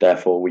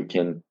 Therefore, we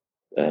can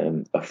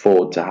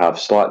afford to have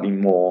slightly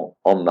more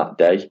on that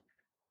day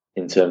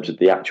in terms of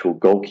the actual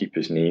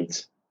goalkeeper's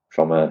needs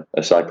from a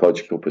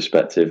psychological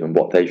perspective and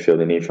what they feel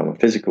they need from a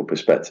physical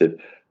perspective,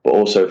 but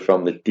also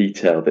from the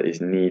detail that is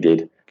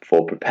needed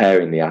for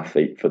preparing the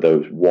athlete for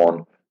those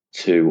 1,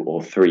 2,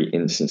 or 3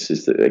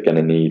 instances that they're going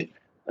to need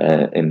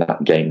in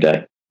that game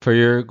day. For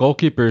your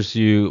goalkeepers,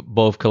 you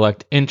both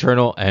collect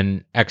internal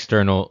and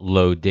external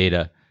load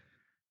data.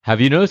 Have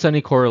you noticed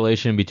any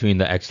correlation between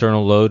the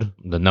external load,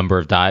 the number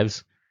of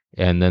dives,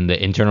 and then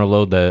the internal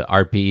load, the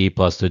RPE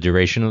plus the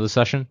duration of the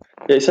session?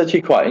 It's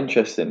actually quite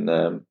interesting,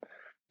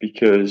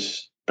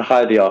 because the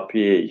higher the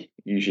RPE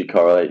usually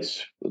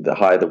correlates, the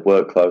higher the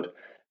workload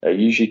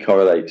usually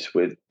correlates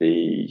with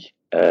the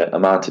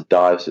amount of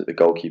dives that the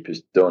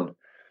goalkeeper's done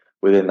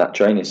within that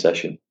training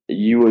session.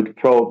 You would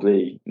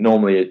probably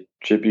normally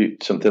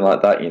attribute something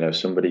like that,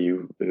 somebody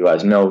who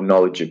has no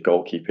knowledge of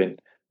goalkeeping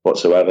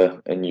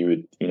whatsoever, and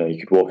you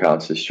could walk out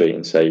into the street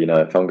and say,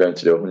 if I'm going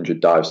to do 100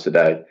 dives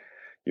today,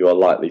 you are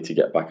likely to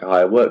get back a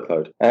higher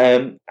workload.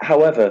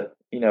 However,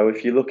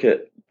 if you look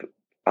at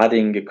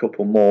adding a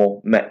couple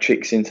more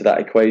metrics into that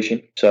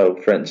equation, so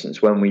for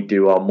instance, when we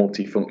do our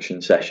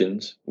multifunction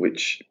sessions,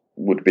 which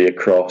would be a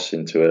cross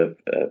into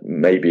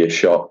maybe a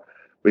shot,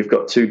 we've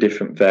got 2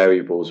 different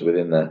variables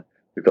within there.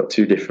 We've got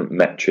 2 different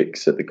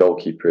metrics that the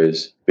goalkeeper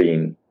is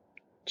being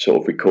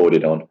sort of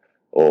recorded on,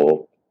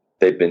 or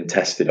they've been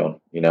tested on,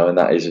 and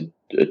that is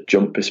a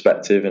jump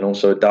perspective and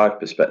also a dive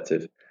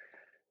perspective.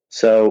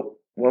 So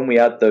when we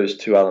add those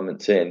 2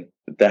 elements in,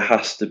 there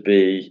has to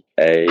be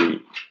a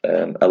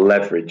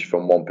leverage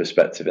from one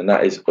perspective, and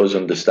that is us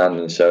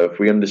understanding. So if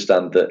we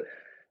understand that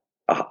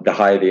the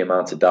higher the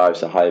amount of dives,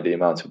 the higher the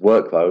amount of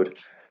workload,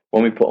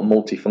 when we put a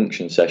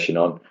multifunction session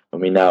on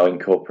and we now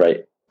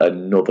incorporate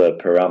another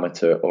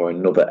parameter or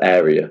another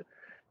area,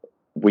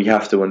 we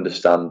have to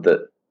understand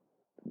that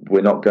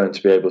we're not going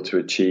to be able to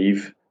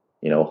achieve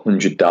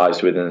 100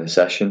 dives within a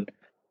session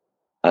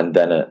and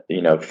then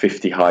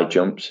 50 high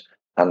jumps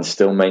and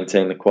still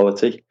maintain the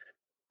quality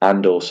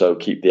and also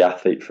keep the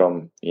athlete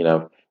from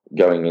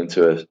going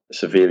into a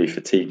severely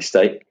fatigued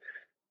state.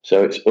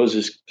 So it's us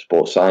as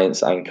sports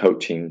science and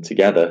coaching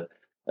together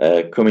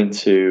coming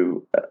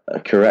to a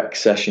correct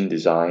session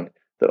design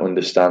that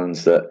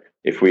understands that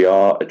if we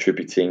are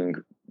attributing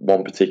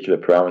one particular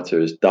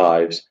parameter as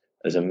dives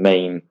as a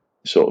main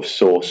sort of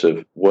source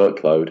of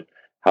workload,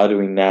 how do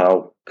we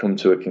now come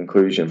to a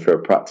conclusion for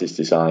a practice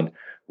design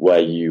where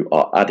you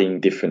are adding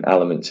different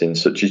elements in,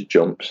 such as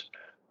jumps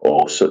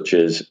or such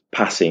as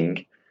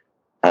passing,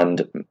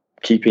 and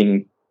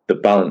keeping the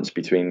balance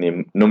between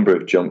the number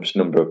of jumps,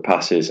 number of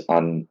passes,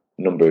 and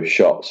number of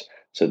shots,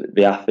 so that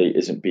the athlete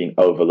isn't being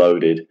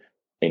overloaded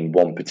in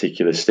one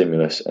particular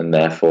stimulus and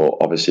therefore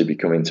obviously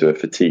becoming to a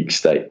fatigue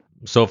state.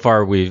 So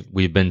far,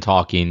 we've been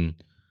talking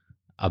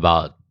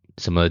about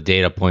some of the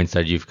data points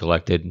that you've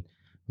collected,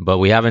 but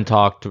we haven't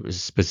talked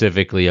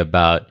specifically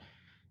about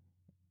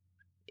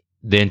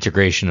the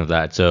integration of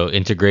that. So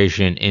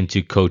integration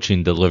into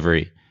coaching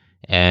delivery.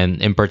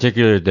 And in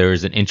particular, there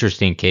is an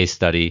interesting case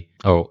study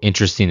or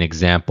interesting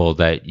example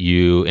that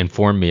you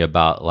informed me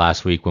about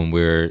last week when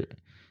we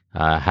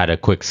had a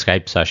quick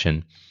Skype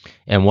session.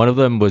 And one of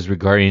them was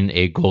regarding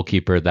a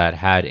goalkeeper that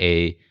had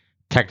a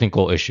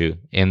technical issue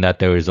in that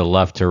there was a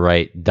left to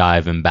right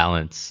dive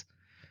imbalance.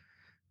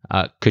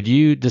 Could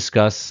you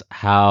discuss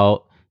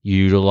how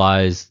you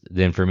utilized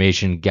the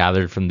information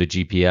gathered from the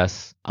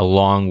GPS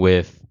along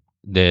with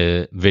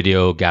the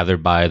video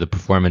gathered by the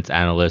performance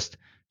analyst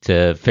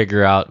to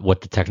figure out what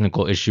the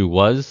technical issue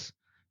was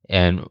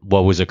and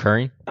what was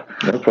occurring?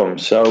 No problem.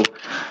 So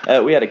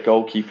we had a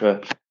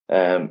goalkeeper,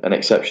 an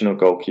exceptional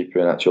goalkeeper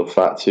in actual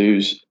fact,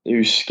 whose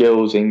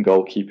skills in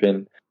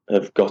goalkeeping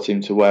have got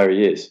him to where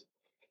he is.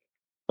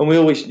 And we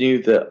always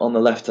knew that on the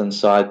left-hand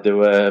side there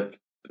were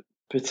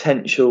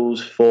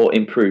potentials for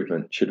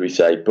improvement, should we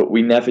say, but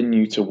we never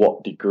knew to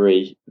what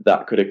degree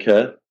that could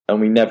occur,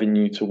 and we never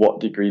knew to what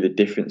degree the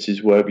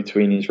differences were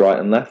between his right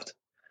and left.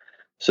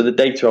 So the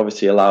data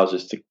obviously allows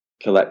us to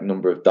collect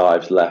number of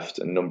dives left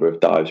and number of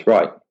dives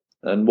right.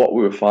 And what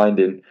we were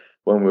finding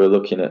when we were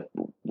looking at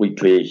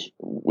weekly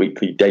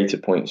data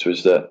points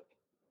was that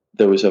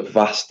there was a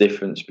vast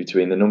difference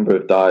between the number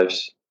of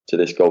dives to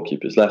this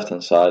goalkeeper's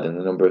left-hand side and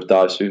the number of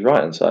dives to his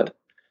right-hand side.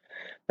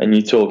 And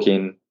you're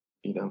talking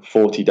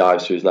 40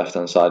 dives to his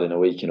left-hand side in a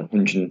week and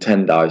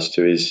 110 dives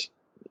to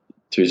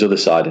his other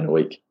side in a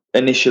week.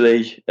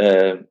 Initially,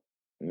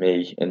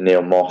 me and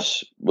Neil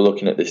Moss were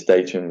looking at this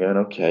data and going,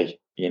 okay,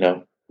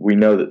 we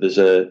know that there's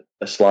a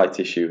slight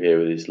issue here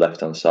with his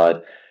left-hand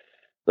side.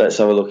 Let's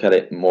have a look at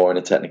it more in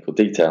a technical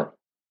detail.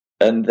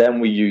 And then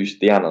we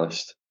used the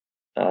analyst,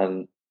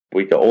 and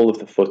we got all of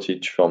the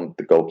footage from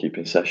the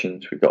goalkeeping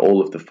sessions. We got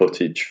all of the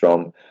footage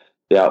from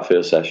the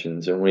outfield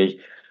sessions, and we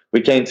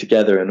came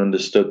together and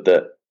understood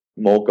that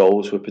more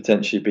goals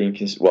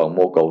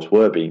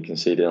were being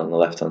conceded on the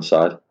left-hand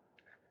side.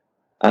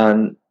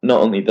 And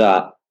not only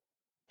that,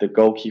 the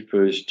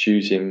goalkeeper is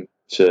choosing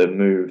to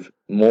move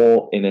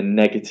more in a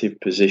negative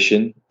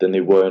position than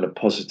they were in a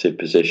positive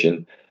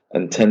position,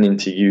 and tending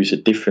to use a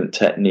different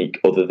technique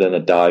other than a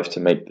dive to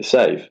make the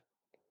save.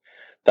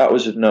 That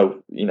was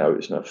no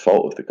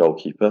fault of the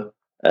goalkeeper.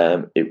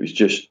 It was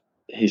just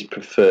his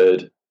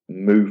preferred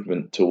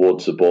movement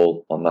towards the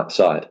ball on that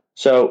side.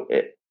 So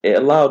it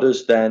allowed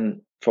us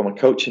then, from a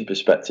coaching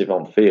perspective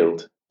on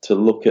field, to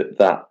look at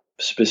that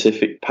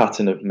specific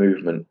pattern of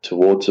movement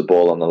towards the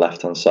ball on the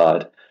left-hand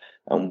side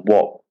and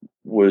what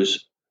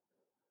was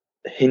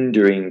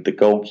hindering the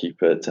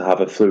goalkeeper to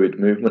have a fluid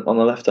movement on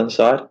the left-hand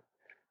side.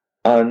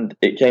 And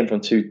it came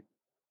from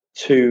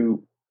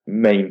two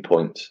main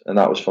points, and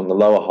that was from the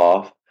lower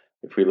half.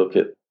 If we look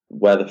at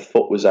where the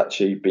foot was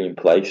actually being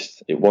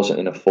placed, it wasn't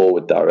in a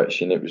forward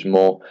direction, it was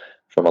more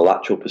from a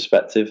lateral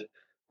perspective,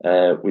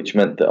 which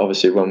meant that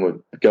obviously when we're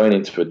going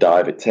into a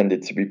dive, it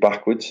tended to be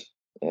backwards,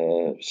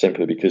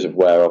 simply because of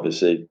where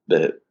obviously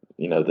the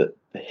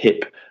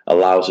hip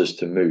allows us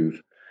to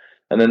move.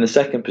 And then the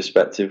second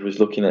perspective was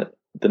looking at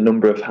the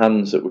number of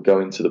hands that were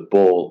going to the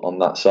ball on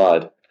that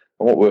side.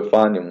 And what we were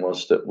finding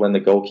was that when the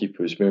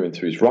goalkeeper was moving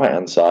to his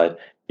right-hand side,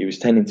 he was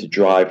tending to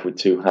drive with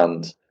two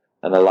hands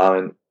and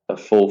allowing a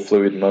full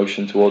fluid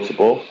motion towards the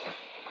ball.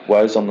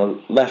 Whereas on the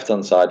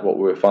left-hand side, what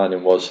we were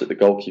finding was that the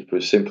goalkeeper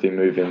was simply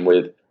moving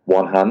with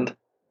one hand,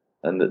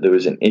 and that there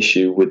was an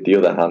issue with the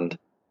other hand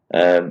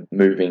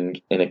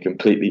moving in a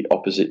completely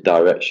opposite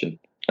direction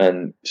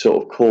and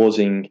sort of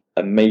causing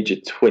a major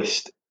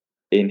twist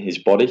in his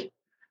body.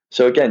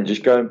 So again,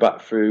 just going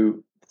back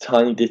through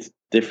tiny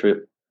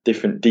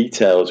different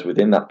details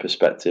within that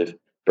perspective,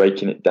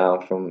 breaking it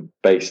down from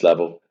base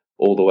level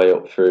all the way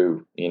up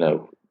through,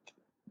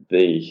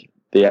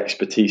 the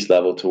expertise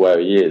level to where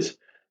he is,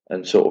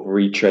 and sort of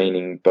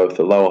retraining both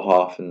the lower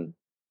half and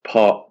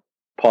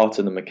part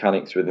of the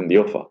mechanics within the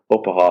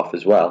upper half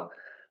as well,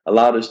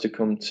 allowed us to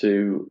come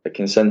to a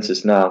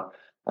consensus now,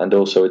 and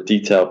also a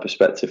detailed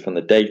perspective from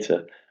the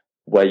data,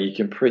 where you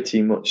can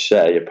pretty much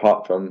say,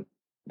 apart from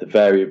the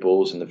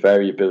variables and the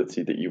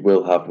variability that you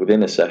will have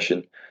within a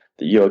session,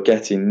 that you're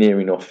getting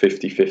near enough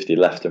 50-50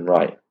 left and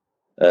right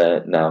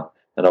now.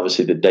 And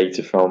obviously the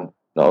data from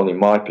not only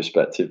my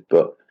perspective,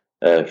 but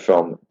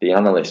from the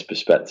analyst's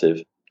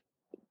perspective,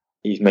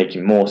 he's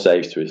making more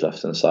saves to his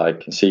left-hand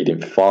side,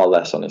 conceding far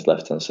less on his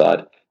left-hand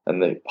side,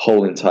 and the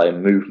whole entire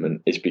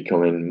movement is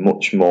becoming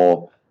much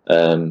more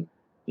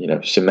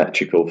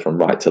symmetrical from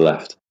right to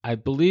left. I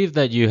believe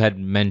that you had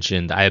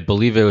mentioned, I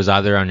believe it was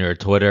either on your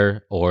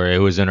Twitter or it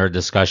was in our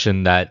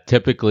discussion, that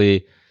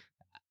typically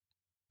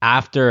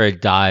after a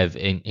dive,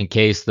 in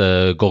case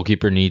the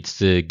goalkeeper needs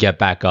to get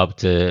back up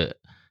to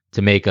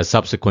make a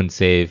subsequent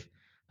save,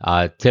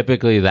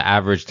 typically the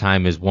average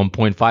time is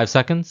 1.5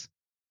 seconds.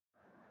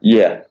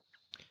 Yeah.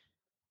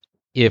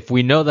 If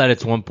we know that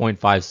it's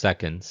 1.5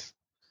 seconds,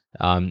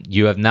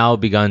 you have now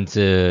begun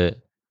to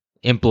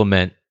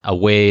implement a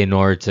way in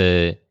order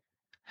to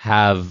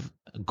have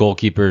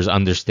goalkeepers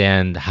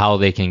understand how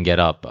they can get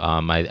up.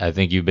 I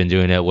think you've been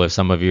doing it with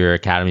some of your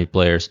academy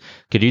players.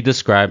 Could you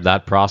describe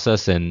that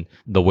process and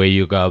the way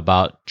you go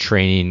about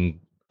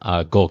training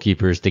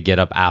goalkeepers to get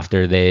up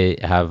after they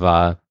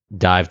have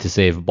dived to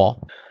save a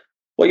ball?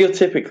 What you'll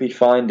typically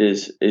find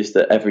is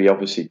that every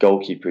obviously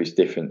goalkeeper is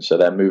different, so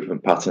their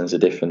movement patterns are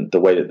different. The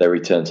way that they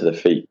return to the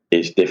feet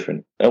is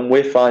different, and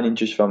we're finding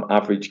just from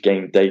average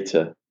game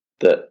data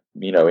that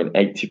in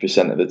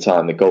 80% of the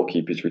time the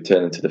goalkeeper is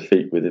returning to the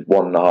feet within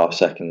 1.5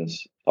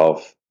 seconds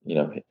of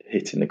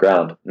hitting the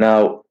ground.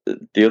 Now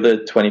the other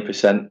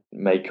 20%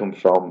 may come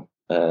from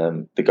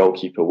the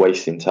goalkeeper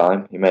wasting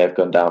time. He may have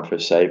gone down for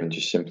a save and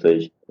just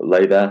simply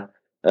lay there,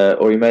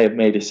 or he may have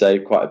made a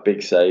save, quite a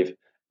big save.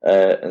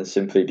 And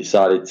simply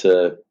decided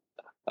to,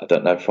 I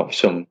don't know, from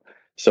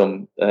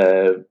some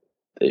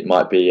it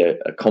might be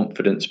a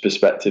confidence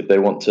perspective. They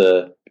want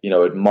to,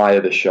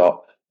 admire the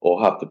shot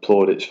or have the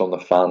plaudits from the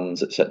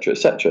fans, etc.,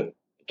 etc.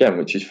 Again,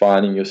 which is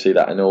fine, and you'll see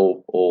that in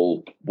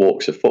all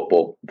walks of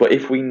football. But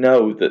if we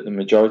know that the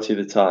majority of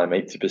the time,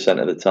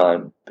 80% of the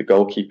time, the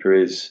goalkeeper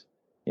is,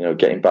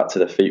 getting back to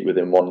their feet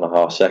within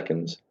 1.5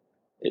 seconds,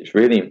 it's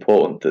really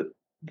important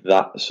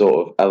that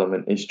sort of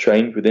element is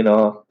trained within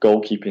our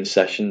goalkeeping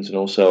sessions and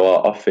also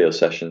our off-field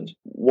sessions.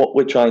 What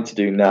we're trying to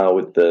do now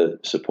with the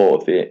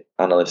support of the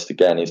analyst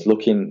again is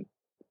looking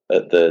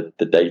at the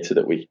data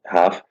that we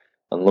have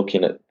and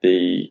looking at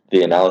the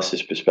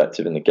analysis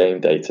perspective in the game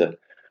data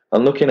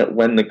and looking at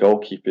when the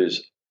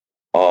goalkeepers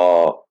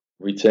are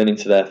returning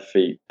to their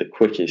feet the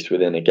quickest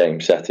within a game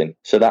setting.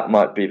 So that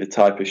might be the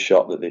type of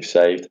shot that they've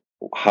saved.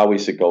 How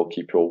is the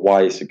goalkeeper, or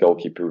why is the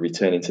goalkeeper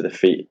returning to the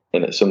feet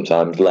in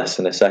sometimes less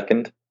than a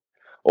second?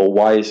 Or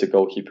why is the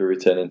goalkeeper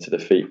returning to the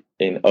feet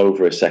in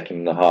over a second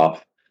and a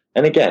half?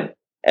 And again,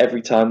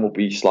 every time will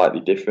be slightly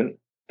different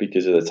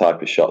because of the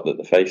type of shot that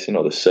they're facing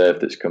or the serve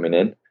that's coming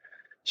in.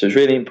 So it's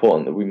really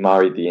important that we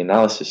marry the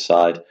analysis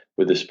side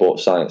with the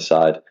sports science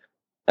side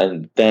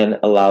and then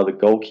allow the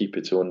goalkeeper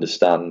to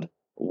understand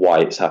why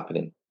it's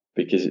happening.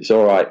 Because it's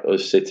all right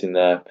us sitting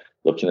there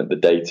looking at the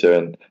data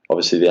and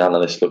obviously the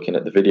analyst looking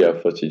at the video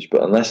footage,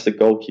 but unless the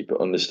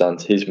goalkeeper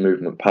understands his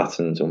movement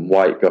patterns and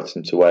why it got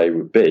him to where he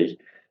would be,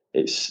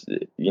 it's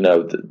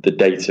the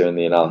data and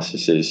the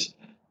analysis is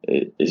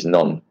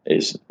null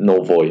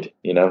void,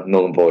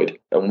 null and void.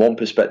 And one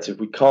perspective,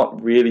 we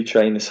can't really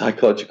train the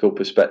psychological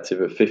perspective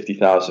of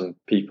 50,000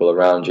 people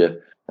around you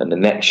and the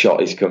next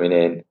shot is coming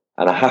in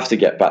and I have to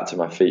get back to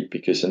my feet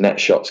because the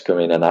next shot's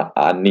coming and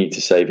I need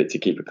to save it to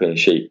keep a clean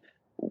sheet.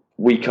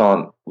 We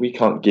can't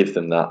give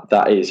them that.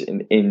 That is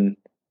an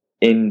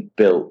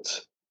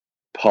inbuilt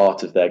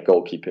part of their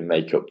goalkeeping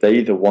makeup. They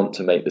either want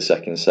to make the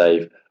second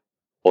save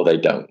or they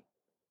don't.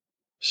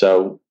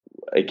 So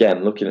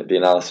again, looking at the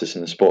analysis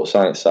and the sports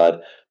science side,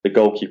 the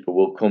goalkeeper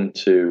will come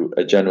to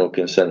a general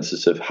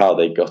consensus of how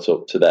they got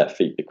up to their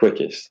feet the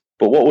quickest.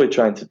 But what we're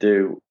trying to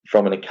do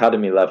from an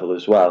academy level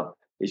as well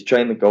is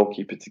train the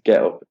goalkeeper to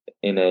get up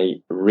in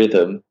a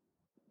rhythm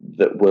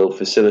that will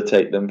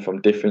facilitate them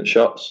from different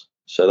shots.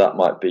 So that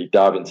might be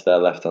diving to their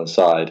left-hand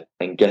side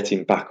and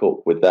getting back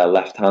up with their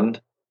left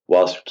hand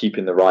whilst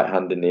keeping the right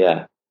hand in the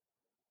air.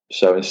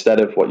 So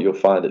instead of what you'll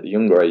find at the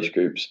younger age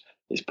groups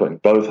is putting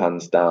both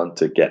hands down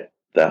to get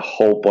their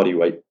whole body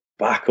weight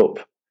back up,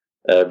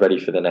 ready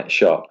for the next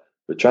shot,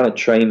 we're trying to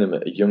train them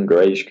at a younger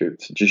age group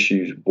to just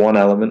use one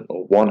element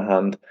or one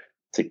hand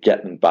to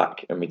get them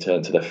back and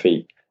return to their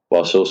feet,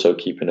 whilst also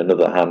keeping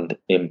another hand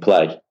in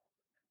play.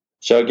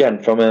 So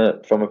again, from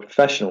a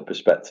professional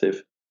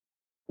perspective,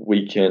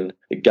 we can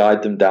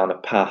guide them down a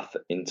path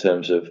in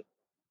terms of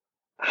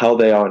how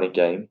they are in a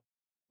game,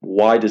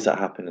 why does that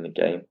happen in a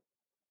game,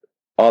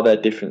 are there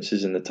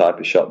differences in the type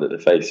of shot that they're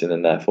facing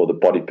and therefore the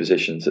body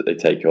positions that they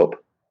take up,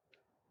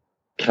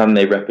 can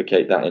they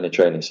replicate that in a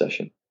training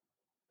session?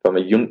 From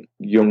a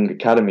young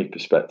academy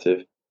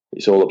perspective,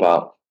 it's all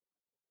about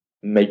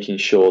making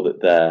sure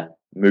that their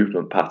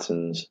movement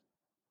patterns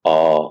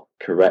are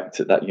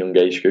correct at that young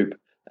age group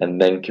and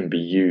then can be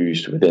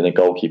used within a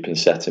goalkeeping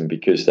setting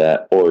because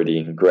they're already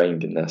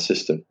ingrained in their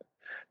system.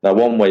 Now,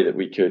 one way that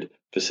we could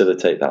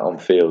facilitate that on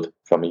field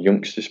from a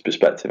youngster's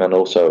perspective and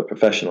also a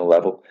professional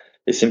level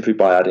is simply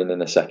by adding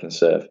in a second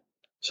serve.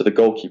 So the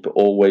goalkeeper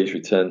always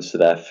returns to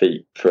their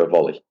feet for a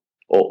volley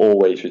or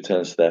always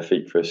returns to their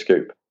feet for a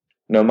scoop.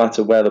 No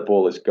matter where the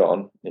ball has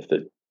gone, if they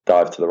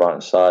dive to the right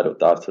hand side or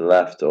dive to the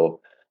left or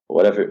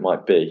whatever it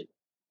might be,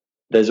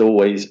 there's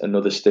always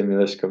another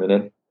stimulus coming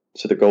in.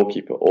 So the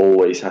goalkeeper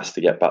always has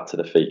to get back to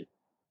the feet.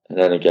 And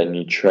then again,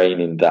 you train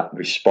in that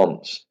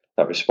response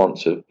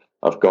of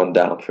I've gone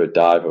down for a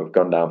dive or I've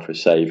gone down for a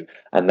save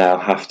and now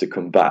have to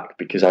come back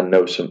because I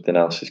know something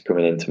else is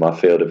coming into my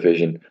field of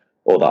vision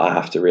or that I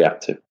have to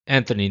react to.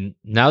 Anthony,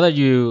 now that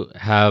you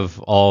have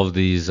all of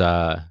these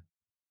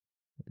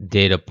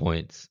data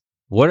points,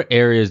 what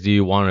areas do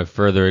you want to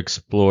further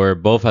explore,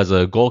 both as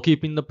a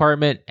goalkeeping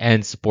department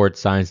and sports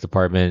science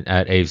department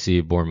at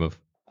AFC Bournemouth?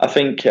 I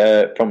think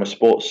from a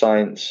sports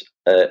science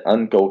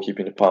and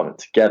goalkeeping department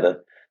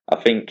together, I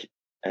think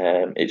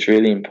it's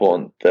really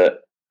important that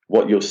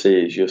what you'll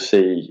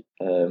see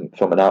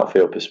from an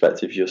outfield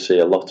perspective, you'll see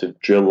a lot of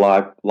drill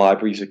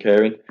libraries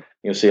occurring.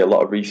 You'll see a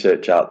lot of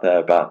research out there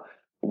about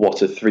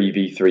what a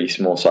 3v3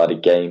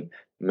 small-sided game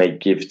may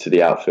give to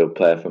the outfield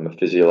player from a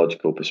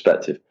physiological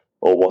perspective,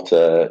 or what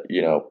a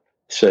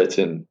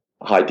certain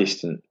high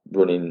distance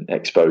running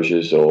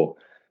exposures, or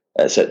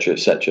etc.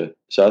 etc.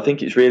 So I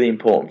think it's really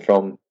important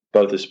from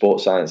both a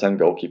sports science and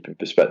goalkeeping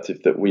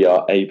perspective that we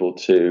are able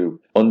to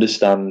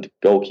understand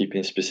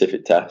goalkeeping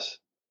specific tests.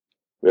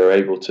 We are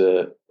able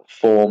to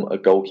form a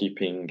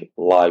goalkeeping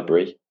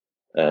library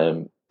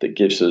that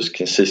gives us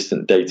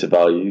consistent data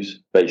values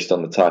based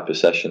on the type of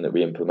session that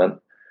we implement,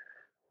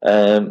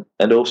 and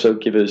also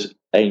give us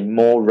a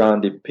more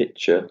rounded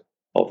picture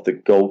of the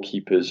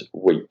goalkeeper's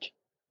week.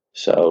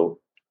 So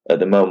at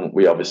the moment,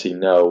 we obviously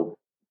know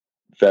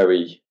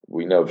very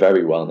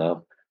well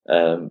now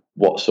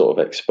what sort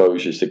of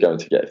exposures they're going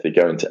to get if they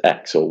go into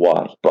X or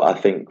Y. But I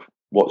think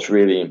what's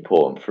really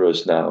important for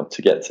us now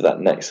to get to that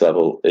next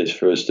level is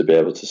for us to be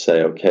able to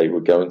say, okay, we're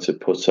going to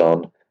put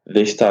on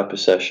this type of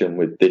session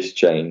with this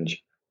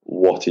change.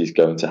 What is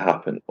going to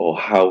happen, or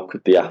how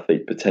could the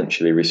athlete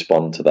potentially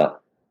respond to that?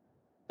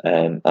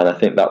 And I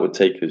think that would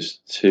take us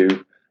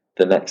to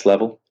the next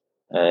level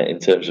in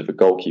terms of a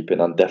goalkeeping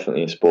and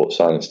definitely a sports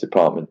science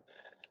department,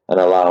 and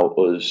allow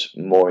us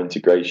more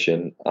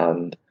integration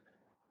and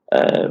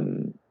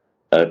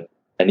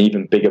an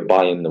even bigger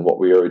buy-in than what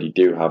we already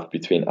do have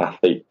between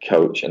athlete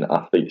coach and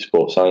athlete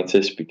sports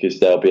scientist, because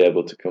they'll be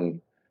able to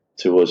come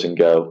to us and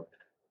go,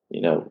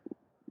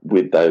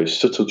 with those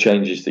subtle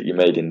changes that you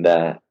made in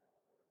there,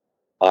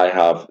 I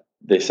have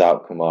this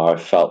outcome, or I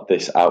felt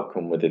this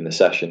outcome within the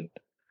session.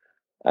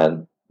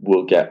 And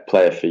we'll get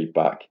player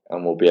feedback,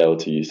 and we'll be able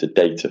to use the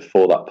data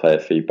for that player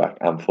feedback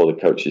and for the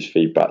coach's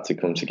feedback to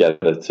come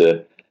together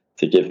to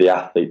give the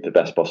athlete the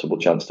best possible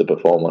chance to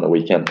perform on a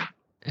weekend.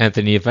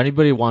 Anthony, if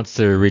anybody wants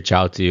to reach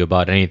out to you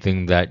about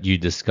anything that you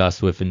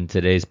discussed within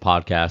today's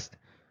podcast,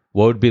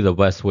 what would be the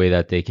best way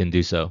that they can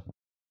do so?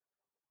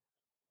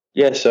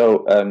 Yeah,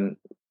 so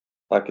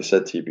like I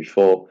said to you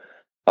before,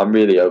 I'm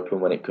really open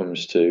when it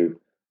comes to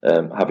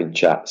having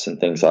chats and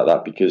things like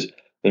that, because I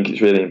think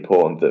it's really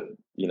important that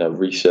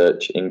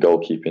research in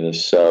goalkeeping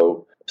is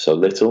so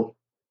little,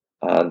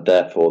 and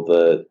therefore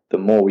the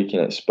more we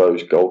can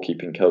expose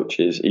goalkeeping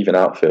coaches, even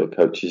outfield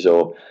coaches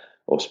or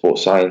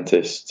sports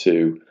scientists,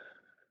 to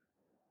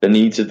the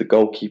needs of the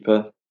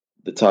goalkeeper,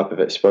 the type of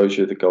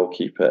exposure of the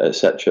goalkeeper,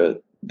 etc.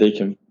 They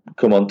can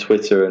come on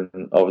Twitter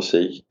and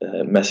obviously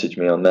message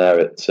me on there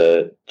at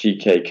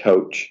GK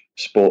Coach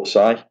Sports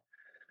Sci.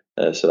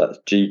 So that's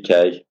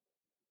GK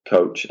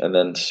Coach and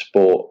then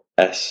Sport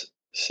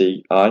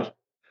SCI.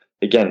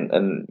 Again,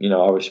 and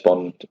I'll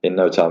respond in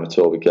no time at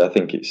all, because I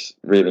think it's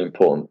really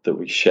important that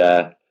we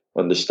share,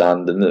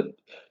 understand, and that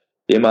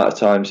the amount of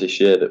times this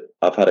year that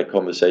I've had a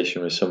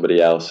conversation with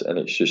somebody else and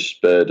it's just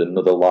spurred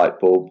another light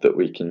bulb that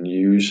we can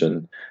use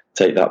and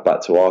take that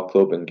back to our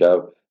club and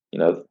go,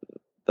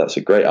 that's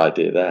a great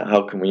idea there.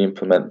 How can we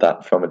implement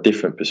that from a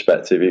different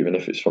perspective, even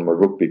if it's from a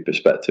rugby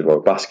perspective or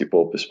a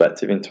basketball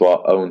perspective, into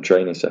our own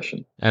training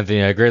session?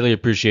 Anthony, I greatly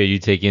appreciate you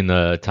taking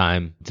the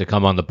time to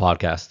come on the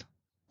podcast.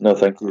 No,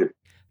 thank you.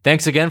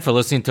 Thanks again for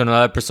listening to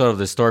another episode of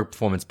the Historic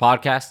Performance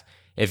Podcast.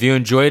 If you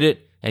enjoyed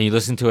it and you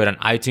listened to it on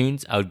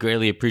iTunes, I would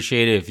greatly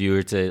appreciate it if you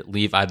were to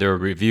leave either a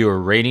review or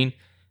rating.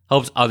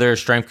 Helps other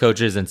strength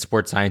coaches and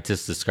sports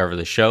scientists discover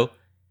the show.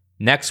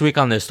 Next week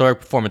on the Historic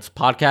Performance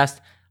Podcast,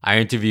 I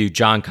interview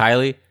John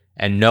Kiley,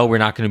 and no, we're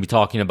not going to be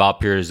talking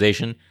about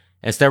periodization.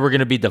 Instead, we're going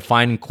to be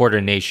defining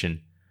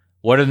coordination.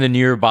 What are the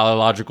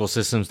neurobiological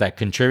systems that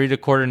contribute to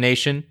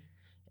coordination,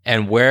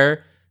 and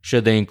where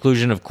should the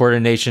inclusion of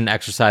coordination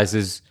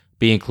exercises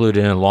be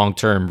included in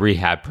long-term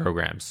rehab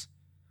programs?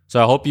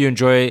 So I hope you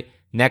enjoy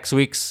next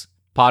week's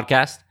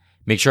podcast.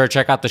 Make sure to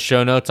check out the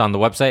show notes on the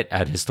website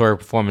at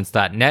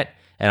historicperformance.net,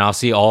 and I'll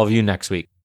see all of you next week.